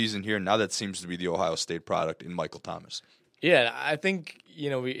 of the season here. Now that seems to be the Ohio State product in Michael Thomas. Yeah, I think,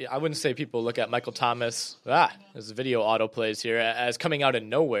 I wouldn't say people look at Michael Thomas, there's a video auto plays here, as coming out of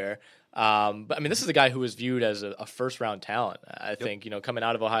nowhere. But I mean, this is a guy who was viewed as a first-round talent. I think, coming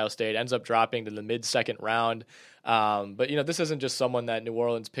out of Ohio State, ends up dropping to the mid-second round. But this isn't just someone that New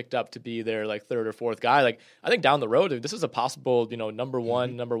Orleans picked up to be their like 3rd or 4th guy. Like, I think down the road, this is a possible, number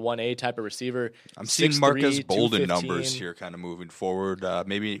 1A type of receiver. I'm seeing Marquez Bolden numbers here, kind of moving forward.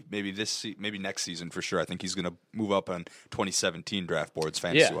 Maybe next season for sure. I think he's going to move up on 2017 draft boards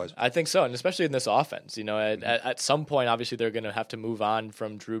fantasy-wise. I think so, and especially in this offense. At some point, obviously, they're going to have to move on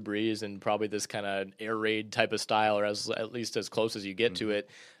from Drew Brees and probably this kind of air raid type of style, or at least as close as you get to it.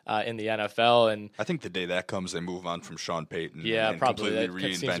 In the NFL, and I think the day that comes, they move on from Sean Payton. Yeah, and probably completely that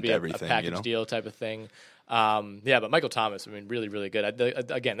seems to reinvent be everything. A package deal type of thing. But Michael Thomas, I mean, really, really good.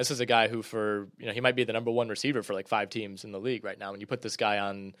 Again, this is a guy who, he might be the number 1 receiver for like 5 teams in the league right now. When you put this guy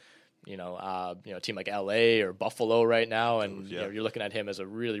on, a team like LA or Buffalo right now, and you're looking at him as a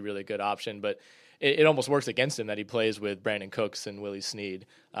really, really good option, but. It almost works against him that he plays with Brandon Cooks and Willie Snead.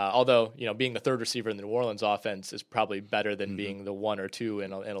 Although, being the 3rd receiver in the New Orleans offense is probably better than being the 1 or 2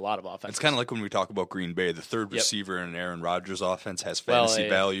 in a lot of offenses. It's kind of like when we talk about Green Bay, the 3rd receiver in an Aaron Rodgers offense has fantasy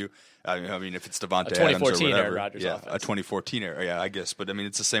value. I mean, if it's Devontae Adams or whatever. Aaron Rodgers offense. A 2014 era, I guess. But, I mean,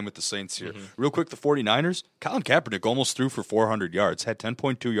 it's the same with the Saints here. Real quick, the 49ers, Colin Kaepernick almost threw for 400 yards, had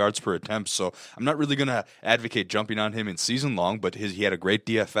 10.2 yards per attempt. So I'm not really going to advocate jumping on him in season long, but he had a great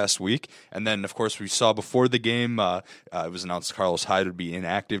DFS week. And then, of course, we saw before the game, it was announced Carlos Hyde would be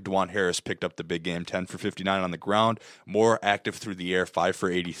inactive. DeJuan Harris picked up the big game, 10 for 59 on the ground, more active through the air, 5 for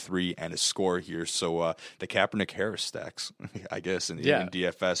 83, and a score here. So the Kaepernick-Harris stacks, I guess, in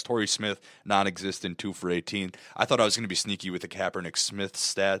DFS. Torrey Smith, non-existent, 2 for 18. I thought I was going to be sneaky with the Kaepernick-Smith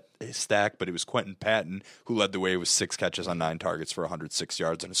stack, but it was Quentin Patton who led the way with 6 catches on 9 targets for 106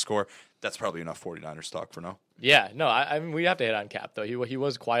 yards and a score. That's probably enough 49ers talk for now. Yeah, no, I mean, we have to hit on Cap, though. He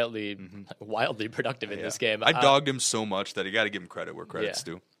was quietly, wildly productive in this game. I dogged him so much that you got to give him credit where credit's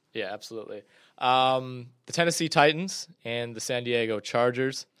due. Yeah, absolutely. The Tennessee Titans and the San Diego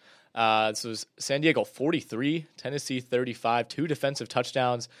Chargers. This was San Diego 43, Tennessee 35, 2 defensive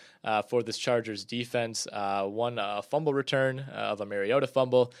touchdowns for this Chargers defense. One a fumble return of a Mariota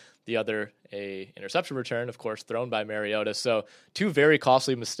fumble, the other a interception return, of course, thrown by Mariota. So 2 very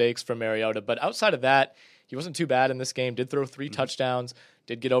costly mistakes from Mariota. But outside of that, he wasn't too bad in this game. Did throw 3 touchdowns.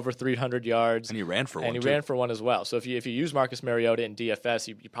 Did get over 300 yards. And he ran for one, And he ran for one as well. So if you use Marcus Mariota in DFS,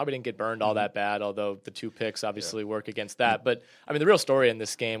 you probably didn't get burned all that bad, although the 2 picks obviously work against that. But, I mean, the real story in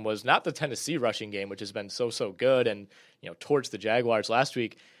this game was not the Tennessee rushing game, which has been so good and, torched the Jaguars last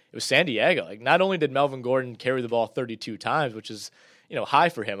week. It was San Diego. Like, not only did Melvin Gordon carry the ball 32 times, which is, high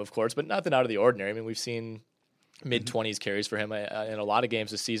for him, of course, but nothing out of the ordinary. I mean, we've seen mid-20s carries for him in a lot of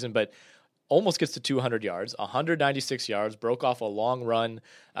games this season, but almost gets to 200 yards, 196 yards, broke off a long run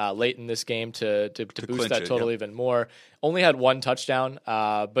late in this game to boost that total even more. Only had 1 touchdown,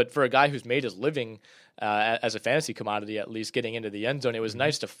 but for a guy who's made his living as a fantasy commodity, at least getting into the end zone, it was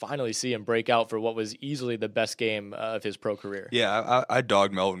nice to finally see him break out for what was easily the best game of his pro career. Yeah, I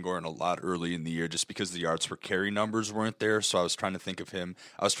dogged Melvin Gordon a lot early in the year just because the yards per carry numbers weren't there, so I was trying to think of him.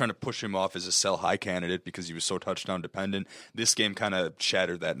 I was trying to push him off as a sell-high candidate because he was so touchdown dependent. This game kind of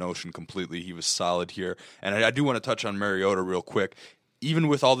shattered that notion completely. He was solid here. And I do want to touch on Mariota real quick. even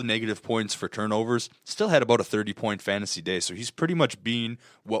with all the negative points for turnovers, still had about a 30-point fantasy day. So he's pretty much being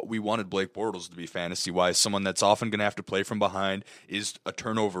what we wanted Blake Bortles to be fantasy-wise, someone that's often going to have to play from behind, is a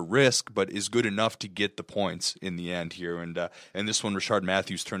turnover risk, but is good enough to get the points in the end here. And this one, Rishard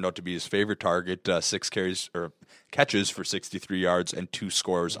Matthews turned out to be his favorite target, 6 catches for 63 yards and 2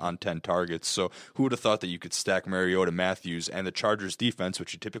 scores on 10 targets. So who would have thought that you could stack Mariota, Matthews, and the Chargers defense,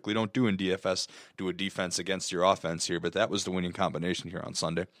 which you typically don't do in DFS, do a defense against your offense here, but that was the winning combination here on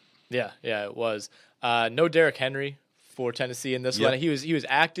Sunday. Yeah, it was. No Derrick Henry for Tennessee in this one. He was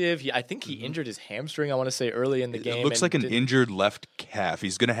active. I think he injured his hamstring, I want to say, early in the game. It looks like an injured left calf.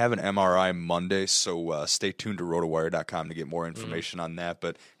 He's going to have an MRI Monday, so stay tuned to rotowire.com to get more information on that.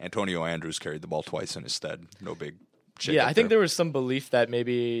 But Antonio Andrews carried the ball twice in his stead. No big shake. Yeah, I think there was some belief that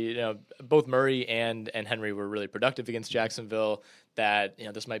maybe both Murray and Henry were really productive against Jacksonville, that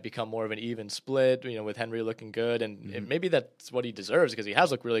this might become more of an even split, with Henry looking good, and maybe that's what he deserves because he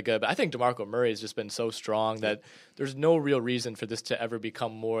has looked really good. But I think DeMarco Murray has just been so strong that there's no real reason for this to ever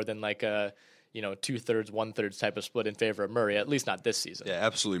become more than like a 2/3, 1/3 type of split in favor of Murray, at least not this season. Yeah,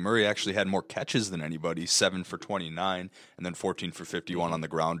 absolutely. Murray actually had more catches than anybody, 7 for 29, and then 14 for 51 on the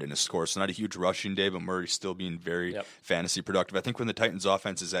ground in his score. So not a huge rushing day, but Murray still being very fantasy productive. I think when the Titans'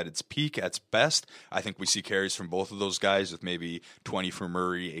 offense is at its peak, at its best, I think we see carries from both of those guys with maybe 20 for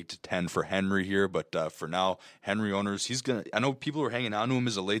Murray, 8 to 10 for Henry here. But for now, Henry owners, I know people are hanging on to him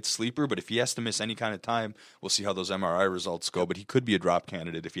as a late sleeper, but if he has to miss any kind of time, we'll see how those MRI results go. But he could be a drop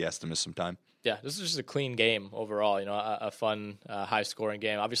candidate if he has to miss some time. Yeah, this is just a clean game overall, a fun, high-scoring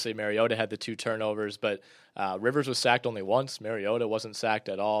game. Obviously, Mariota had the 2 turnovers, but Rivers was sacked only once. Mariota wasn't sacked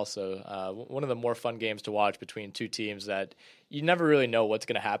at all, so one of the more fun games to watch between two teams that you never really know what's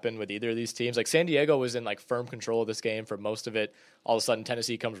going to happen with either of these teams. Like, San Diego was in, firm control of this game for most of it. All of a sudden,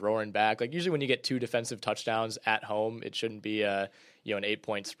 Tennessee comes roaring back. Usually when you get 2 defensive touchdowns at home, it shouldn't be an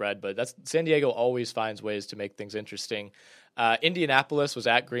 8-point spread, but San Diego always finds ways to make things interesting. Indianapolis was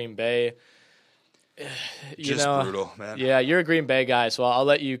at Green Bay. Brutal, man. Yeah, you're a Green Bay guy, so I'll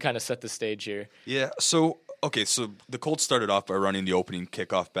let you kind of set the stage here. Yeah, so the Colts started off by running the opening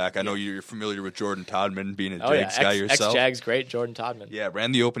kickoff back. I know you're familiar with Jordan Todman being a Jags guy yourself. Ex-Jags great, Jordan Todman. Yeah,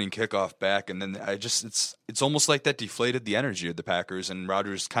 ran the opening kickoff back, and then it's almost like that deflated the energy of the Packers, and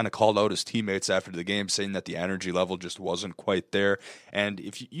Rodgers kind of called out his teammates after the game saying that the energy level just wasn't quite there. And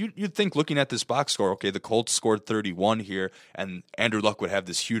if you'd think, looking at this box score, okay, the Colts scored 31 here, and Andrew Luck would have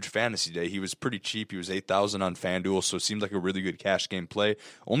this huge fantasy day. He was pretty cheap. He was $8,000 on FanDuel, so it seemed like a really good cash game play.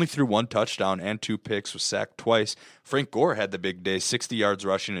 Only threw 1 touchdown and 2 picks, was sacked twice. Frank Gore had the big day, 60 yards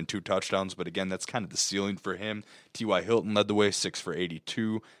rushing and 2 touchdowns, but again, that's kind of the ceiling for him. T.Y. Hilton led the way, 6 for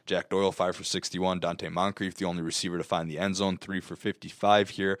 82. Jack Doyle, 5 for 61. Dante Moncrief, the only receiver to find the end zone, 3 for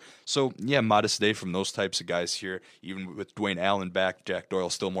 55 here. So, yeah, modest day from those types of guys here. Even with Dwayne Allen back, Jack Doyle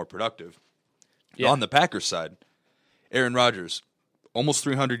still more productive. Yeah. On the Packers side, Aaron Rodgers, almost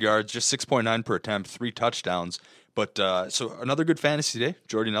 300 yards, just 6.9 per attempt, 3 touchdowns. But so another good fantasy day.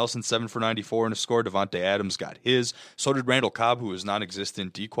 Jordy Nelson, 7 for 94 in a score. Devontae Adams got his. So did Randall Cobb, who was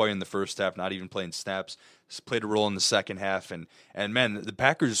non-existent. Decoy in the first half, not even playing snaps. Played a role in the second half. And man, the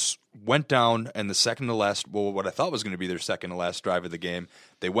Packers went down in the second to last, what I thought was going to be their second to last drive of the game.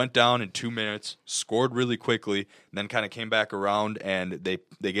 They went down in 2 minutes, scored really quickly, and then kind of came back around, and they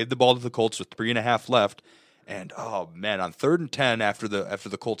gave the ball to the Colts with 3.5 left. And, oh, man, on 3rd and 10, after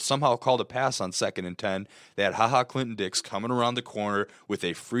the Colts somehow called a pass on 2nd and 10, they had HaHa Clinton-Dix coming around the corner with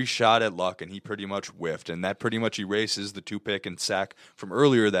a free shot at Luck, and he pretty much whiffed. And that pretty much erases the 2-pick and sack from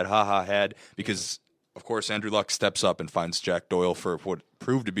earlier that HaHa had because, of course, Andrew Luck steps up and finds Jack Doyle for what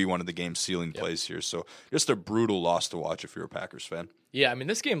proved to be one of the game's ceiling plays here. So just a brutal loss to watch if you're a Packers fan. Yeah, I mean,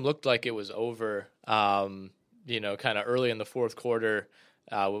 this game looked like it was over, kind of early in the fourth quarter.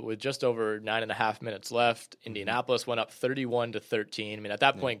 With just over 9.5 minutes left, Indianapolis went up 31-13. I mean, at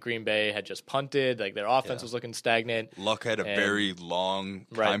that point, Green Bay had just punted. Their offense was looking stagnant. Luck had a very long,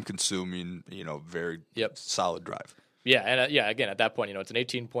 time-consuming, very solid drive. Yeah, and again, at that point, it's an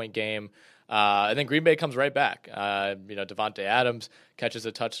 18-point game. And then Green Bay comes right back. Devontae Adams catches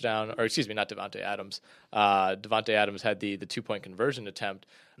a touchdown, or excuse me, not Devontae Adams. Devontae Adams had the 2-point conversion attempt,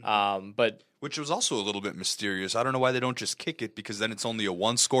 but which was also a little bit mysterious. I don't know why they don't just kick it because then it's only a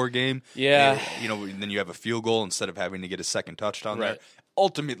 1-score game. Yeah, and then you have a field goal instead of having to get a second touchdown there.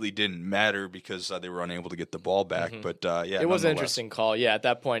 ultimately didn't matter because they were unable to get the ball back. But yeah, it was an interesting call. Yeah, at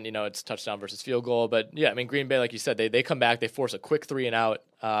that point, it's touchdown versus field goal. But yeah, I mean, Green Bay, like you said, they come back, they force a quick 3 and out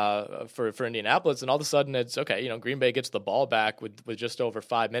for Indianapolis, and all of a sudden it's okay. Green Bay gets the ball back with just over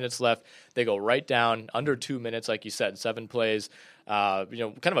 5 minutes left. They go right down under 2 minutes, like you said, 7 plays.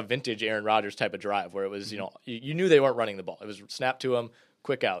 Kind of a vintage Aaron Rodgers type of drive where it was, you knew they weren't running the ball. It was snap to him,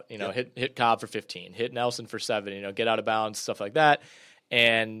 quick out. Hit Cobb for 15, hit Nelson for 7. Get out of bounds, stuff like that.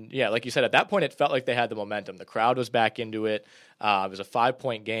 And yeah, like you said, at that point, it felt like they had the momentum. The crowd was back into it. It was a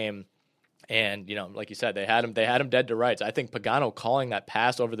 5-point game. And, like you said, they had him dead to rights. I think Pagano calling that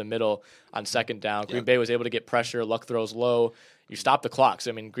pass over the middle on second down. Green Bay was able to get pressure. Luck throws low. You stop the clock.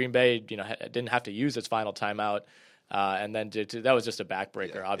 So, I mean, Green Bay, didn't have to use its final timeout. And then that was just a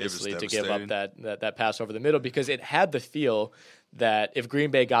backbreaker, obviously, to give up that pass over the middle because it had the feel that if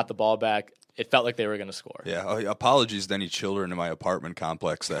Green Bay got the ball back, it felt like they were going to score. Yeah, apologies to any children in my apartment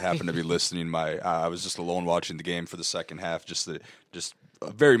complex that happened to be listening. I was just alone watching the game for the second half. Just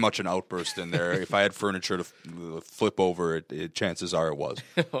very much an outburst in there. If I had furniture to flip over, chances are it was.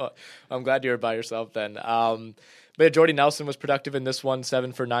 Well, I'm glad you were by yourself then. But Jordy Nelson was productive in this one,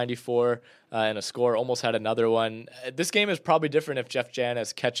 7 for 94 and a score. Almost had another one. This game is probably different if Jeff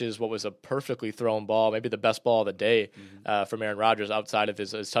Janis catches what was a perfectly thrown ball, maybe the best ball of the day from Aaron Rodgers outside of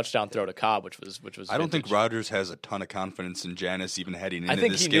his touchdown throw to Cobb, which was. I don't think Rodgers has a ton of confidence in Janis even heading into this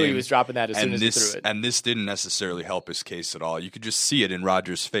game. I think he knew he was dropping that as soon as he threw it. And this didn't necessarily help his case at all. You could just see it in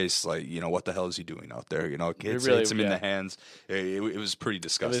Rodgers' face, like, what the hell is he doing out there? It hits him in the hands. It was pretty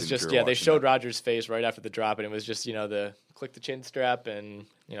disgusting. It was just, they showed Rodgers' face right after the drop, and it was just, the click the chin strap and,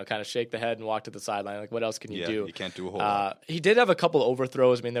 kind of shake the head and walk to the sideline. Like, what else can you do? You can't do a whole lot. He did have a couple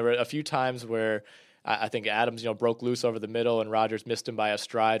overthrows. I mean, there were a few times where I think Adams, broke loose over the middle and Rodgers missed him by a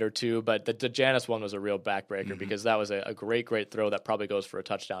stride or two. But the Janis one was a real backbreaker because that was a great throw that probably goes for a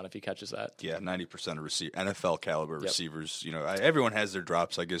touchdown if he catches that. Yeah, 90% of NFL caliber receivers. Everyone has their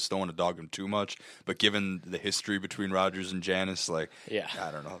drops. I guess don't want to dog them too much. But given the history between Rodgers and Janis, I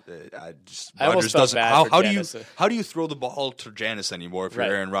don't know. Rodgers doesn't. How do you throw the ball to Janis anymore if you're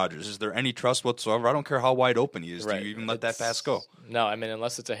Aaron Rodgers? Is there any trust whatsoever? I don't care how wide open he is. Do you even let that pass go? No, I mean,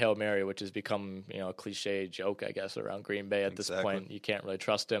 unless it's a Hail Mary, which has become a cliche joke, I guess, around Green Bay at this point. You can't really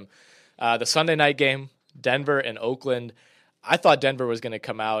trust him. The Sunday night game, Denver and Oakland. I thought Denver was going to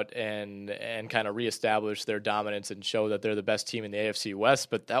come out and kind of reestablish their dominance and show that they're the best team in the AFC West,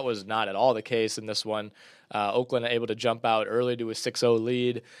 but that was not at all the case in this one. Oakland able to jump out early to a 6-0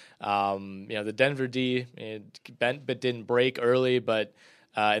 lead. The Denver D bent but didn't break early, but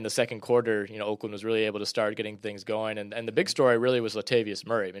in the second quarter, Oakland was really able to start getting things going. And the big story really was Latavius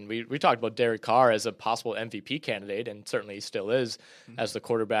Murray. I mean, we talked about Derek Carr as a possible MVP candidate, and certainly he still is as the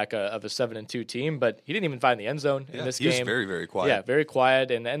quarterback of a 7-2 team, but he didn't even find the end zone in this game. He was very, very quiet. Yeah, very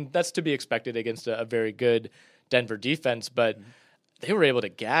quiet, and that's to be expected against a very good Denver defense, but they were able to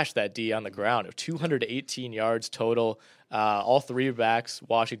gash that D on the ground. 218 yards total. All three backs,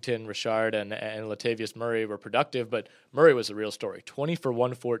 Washington, Richard, and Latavius Murray, were productive, but Murray was the real story. 20 for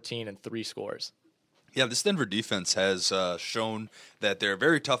 114 and 3 scores. Yeah, this Denver defense has shown that they're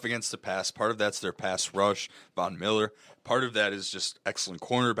very tough against the pass. Part of that's their pass rush, Von Miller. Part of that is just excellent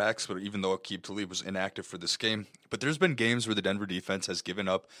cornerbacks, but even though Aqib Talib was inactive for this game. But there's been games where the Denver defense has given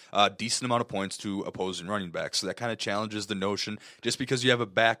up a decent amount of points to opposing running backs. So that kind of challenges the notion. Just because you have a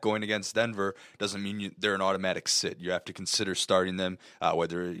back going against Denver doesn't mean they're an automatic sit. You have to consider starting them,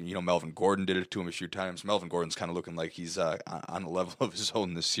 whether Melvin Gordon did it to him a few times. Melvin Gordon's kind of looking like he's on a level of his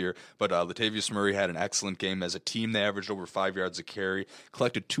own this year. But Latavius Murray had an excellent game. As a team, they averaged over 5 yards a carry,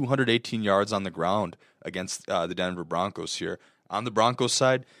 collected 218 yards on the ground against the Denver Broncos here. On the Broncos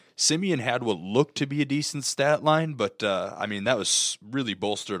side, Simeon had what looked to be a decent stat line, but that was really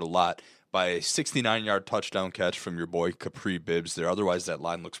bolstered a lot by a 69-yard touchdown catch from your boy Capri Bibbs there. Otherwise, that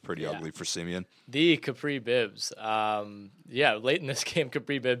line looks pretty ugly for Simeon. The Capri Bibbs. Late in this game,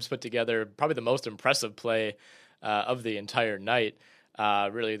 Capri Bibbs put together probably the most impressive play of the entire night.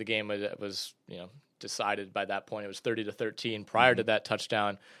 Really, the game was decided by that point. It was 30-13 prior to that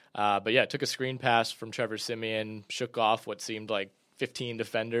touchdown. It took a screen pass from Trevor Siemian, shook off what seemed like 15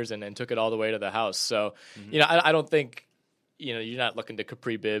 defenders, and then took it all the way to the house. So, I don't think, you're not looking to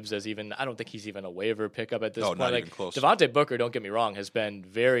Capri Bibbs as I don't think he's even a waiver pickup at this point. Not even close. Devontae Booker, don't get me wrong, has been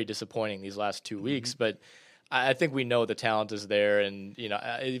very disappointing these last 2 weeks, but I think we know the talent is there, and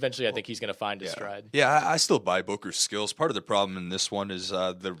eventually I think he's going to find his stride. Yeah, I still buy Booker's skills. Part of the problem in this one is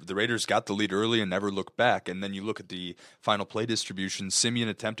the Raiders got the lead early and never looked back. And then you look at the final play distribution. Simeon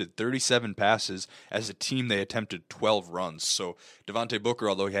attempted 37 passes. As a team, they attempted 12 runs. So Devontae Booker,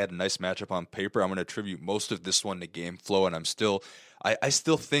 although he had a nice matchup on paper, I'm going to attribute most of this one to game flow, and I'm still I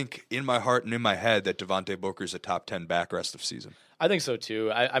still think in my heart and in my head that Devontae Booker is a top 10 back rest of season. I think so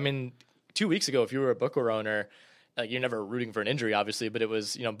too. I mean, 2 weeks ago, if you were a Booker owner, you're never rooting for an injury, obviously, but it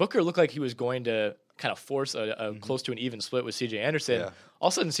was, Booker looked like he was going to kind of force a close to an even split with CJ Anderson. Yeah. All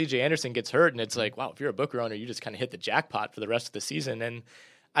of a sudden, CJ Anderson gets hurt, and it's like, wow, if you're a Booker owner, you just kind of hit the jackpot for the rest of the season. And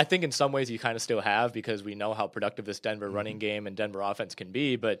I think in some ways you kind of still have, because we know how productive this Denver running game and Denver offense can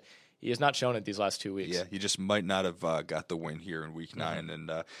be, but he has not shown it these last 2 weeks. Yeah, he just might not have got the win here in Week 9.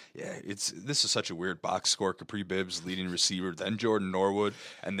 And this is such a weird box score. Capri Bibbs, leading receiver, then Jordan Norwood,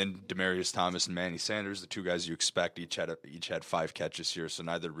 and then Demaryius Thomas and Manny Sanders, the two guys you expect. Each had 5 catches here, so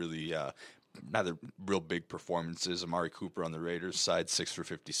neither real big performances. Amari Cooper on the Raiders side, 6 for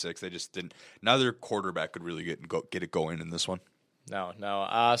 56. They just didn't. Neither quarterback could really get it going in this one.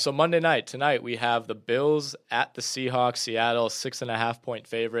 No. So Monday night, tonight, we have the Bills at the Seahawks. Seattle, 6.5-point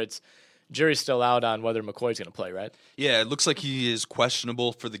favorites. Jury's still out on whether McCoy's going to play, right? Yeah, it looks like he is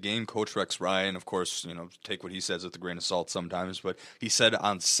questionable for the game. Coach Rex Ryan, of course, take what he says with a grain of salt sometimes, but he said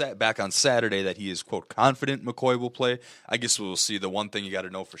back on Saturday that he is, quote, confident McCoy will play. I guess we'll see. The one thing you got to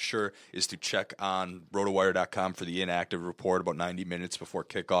know for sure is to check on rotowire.com for the inactive report about 90 minutes before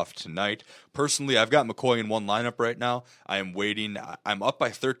kickoff tonight. Personally, I've got McCoy in one lineup right now. I am waiting. I'm up by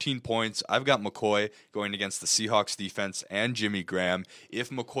 13 points. I've got McCoy going against the Seahawks defense and Jimmy Graham. If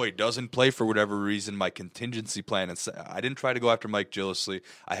McCoy doesn't play for whatever reason, my contingency plan, and I didn't try to go after Mike Gillislee.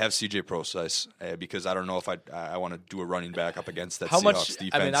 I have CJ Prosise because I don't know if I want to do a running back up against that Seahawks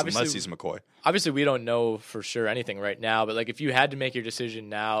defense unless he's McCoy. Obviously, we don't know for sure anything right now, but if you had to make your decision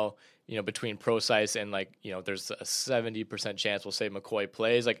now, between Prosise and there's a 70% chance we'll say McCoy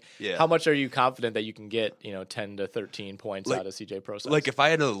plays. How much are you confident that you can get 10 to 13 points out of CJ Prosise? If I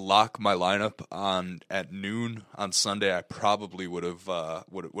had to lock my lineup at noon on Sunday, I probably would have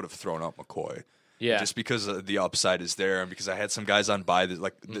thrown out McCoy. Yeah, just because the upside is there, and because I had some guys on bye.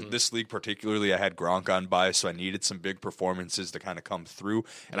 This league particularly, I had Gronk on bye, so I needed some big performances to kind of come through.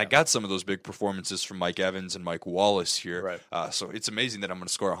 And I got some of those big performances from Mike Evans and Mike Wallace here. Right. So it's amazing that I'm going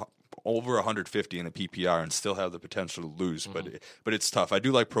to score over 150 in a PPR and still have the potential to lose. But it's tough. I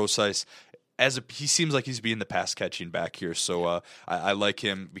do like Prosise. He seems like he's being the pass catching back here, so I like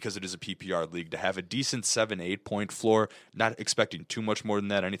him because it is a PPR league to have a decent 7-8 point floor. Not expecting too much more than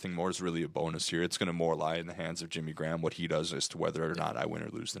that. Anything more is really a bonus here. It's going to more lie in the hands of Jimmy Graham what he does as to whether or not I win or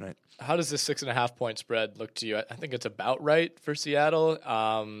lose tonight. How does this 6.5 point spread look to you? I think it's about right for Seattle.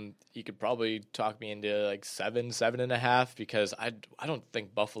 You could probably talk me into 7.5 because I don't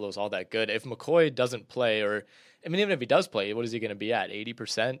think Buffalo's all that good. If McCoy doesn't play, or even if he does play, what is he going to be at?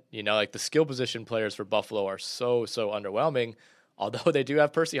 80%? The skill position players for Buffalo are so underwhelming, although they do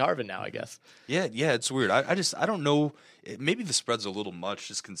have Percy Harvin now, I guess. Yeah, it's weird. I don't know. Maybe the spread's a little much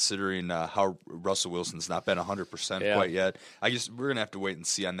just considering how Russell Wilson's not been 100% quite yet. We're going to have to wait and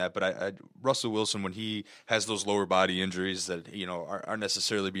see on that. But Russell Wilson, when he has those lower body injuries that aren't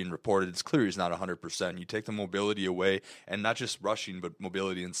necessarily being reported, it's clear he's not 100%. You take the mobility away, and not just rushing, but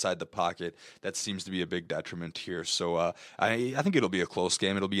mobility inside the pocket. That seems to be a big detriment here. So I think it'll be a close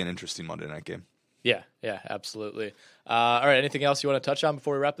game. It'll be an interesting Monday night game. Yeah, absolutely. All right, anything else you want to touch on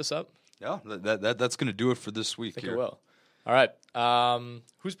before we wrap this up? Yeah, that's going to do it for this week. I think it will. All right.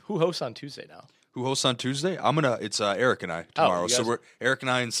 Who hosts on Tuesday now? Who hosts on Tuesday? It's Eric and I tomorrow. So Eric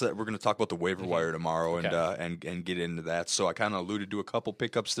and I we're going to talk about the waiver wire tomorrow and get into that. So I kind of alluded to a couple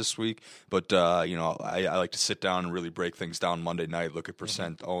pickups this week, but I like to sit down and really break things down Monday night, look at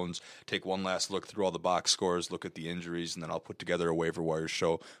percent owns, take one last look through all the box scores, look at the injuries, and then I'll put together a waiver wire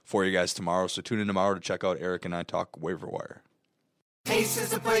show for you guys tomorrow. So tune in tomorrow to check out Eric and I talk waiver wire. Ace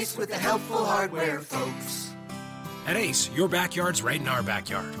is a place with the helpful hardware, folks. At Ace, your backyard's right in our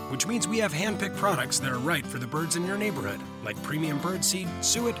backyard, which means we have hand-picked products that are right for the birds in your neighborhood, like premium bird seed,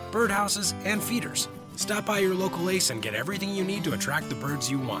 suet, birdhouses, and feeders. Stop by your local Ace and get everything you need to attract the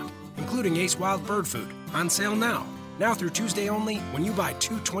birds you want, including Ace Wild Bird Food, on sale now. Now through Tuesday only, when you buy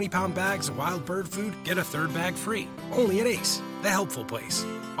 2 20-pound bags of wild bird food, get a third bag free. Only at Ace, the helpful place.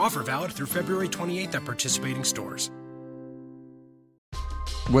 Offer valid through February 28th at participating stores.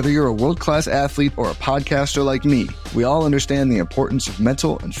 Whether you're a world-class athlete or a podcaster like me, we all understand the importance of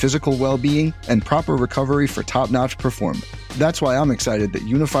mental and physical well-being and proper recovery for top-notch performance. That's why I'm excited that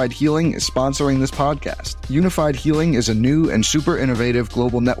Unified Healing is sponsoring this podcast. Unified Healing is a new and super innovative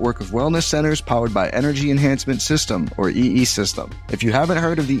global network of wellness centers powered by Energy Enhancement System, or EE System. If you haven't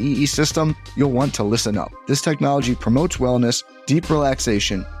heard of the EE System, you'll want to listen up. This technology promotes wellness, deep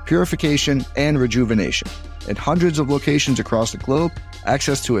relaxation, purification, and rejuvenation. In hundreds of locations across the globe,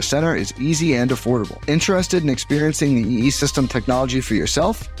 access to a center is easy and affordable. Interested in experiencing the EE System technology for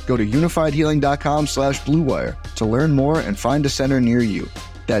yourself? Go to unifiedhealing.com/bluewire to learn more and find a center near you.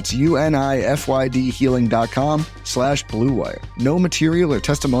 That's unifydhealing.com/bluewire. No material or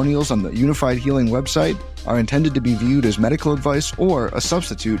testimonials on the Unified Healing website are intended to be viewed as medical advice or a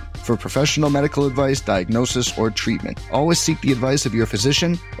substitute for professional medical advice, diagnosis, or treatment. Always seek the advice of your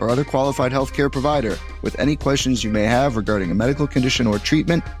physician or other qualified healthcare provider with any questions you may have regarding a medical condition or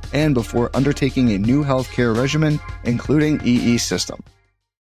treatment and before undertaking a new healthcare regimen, including EE System.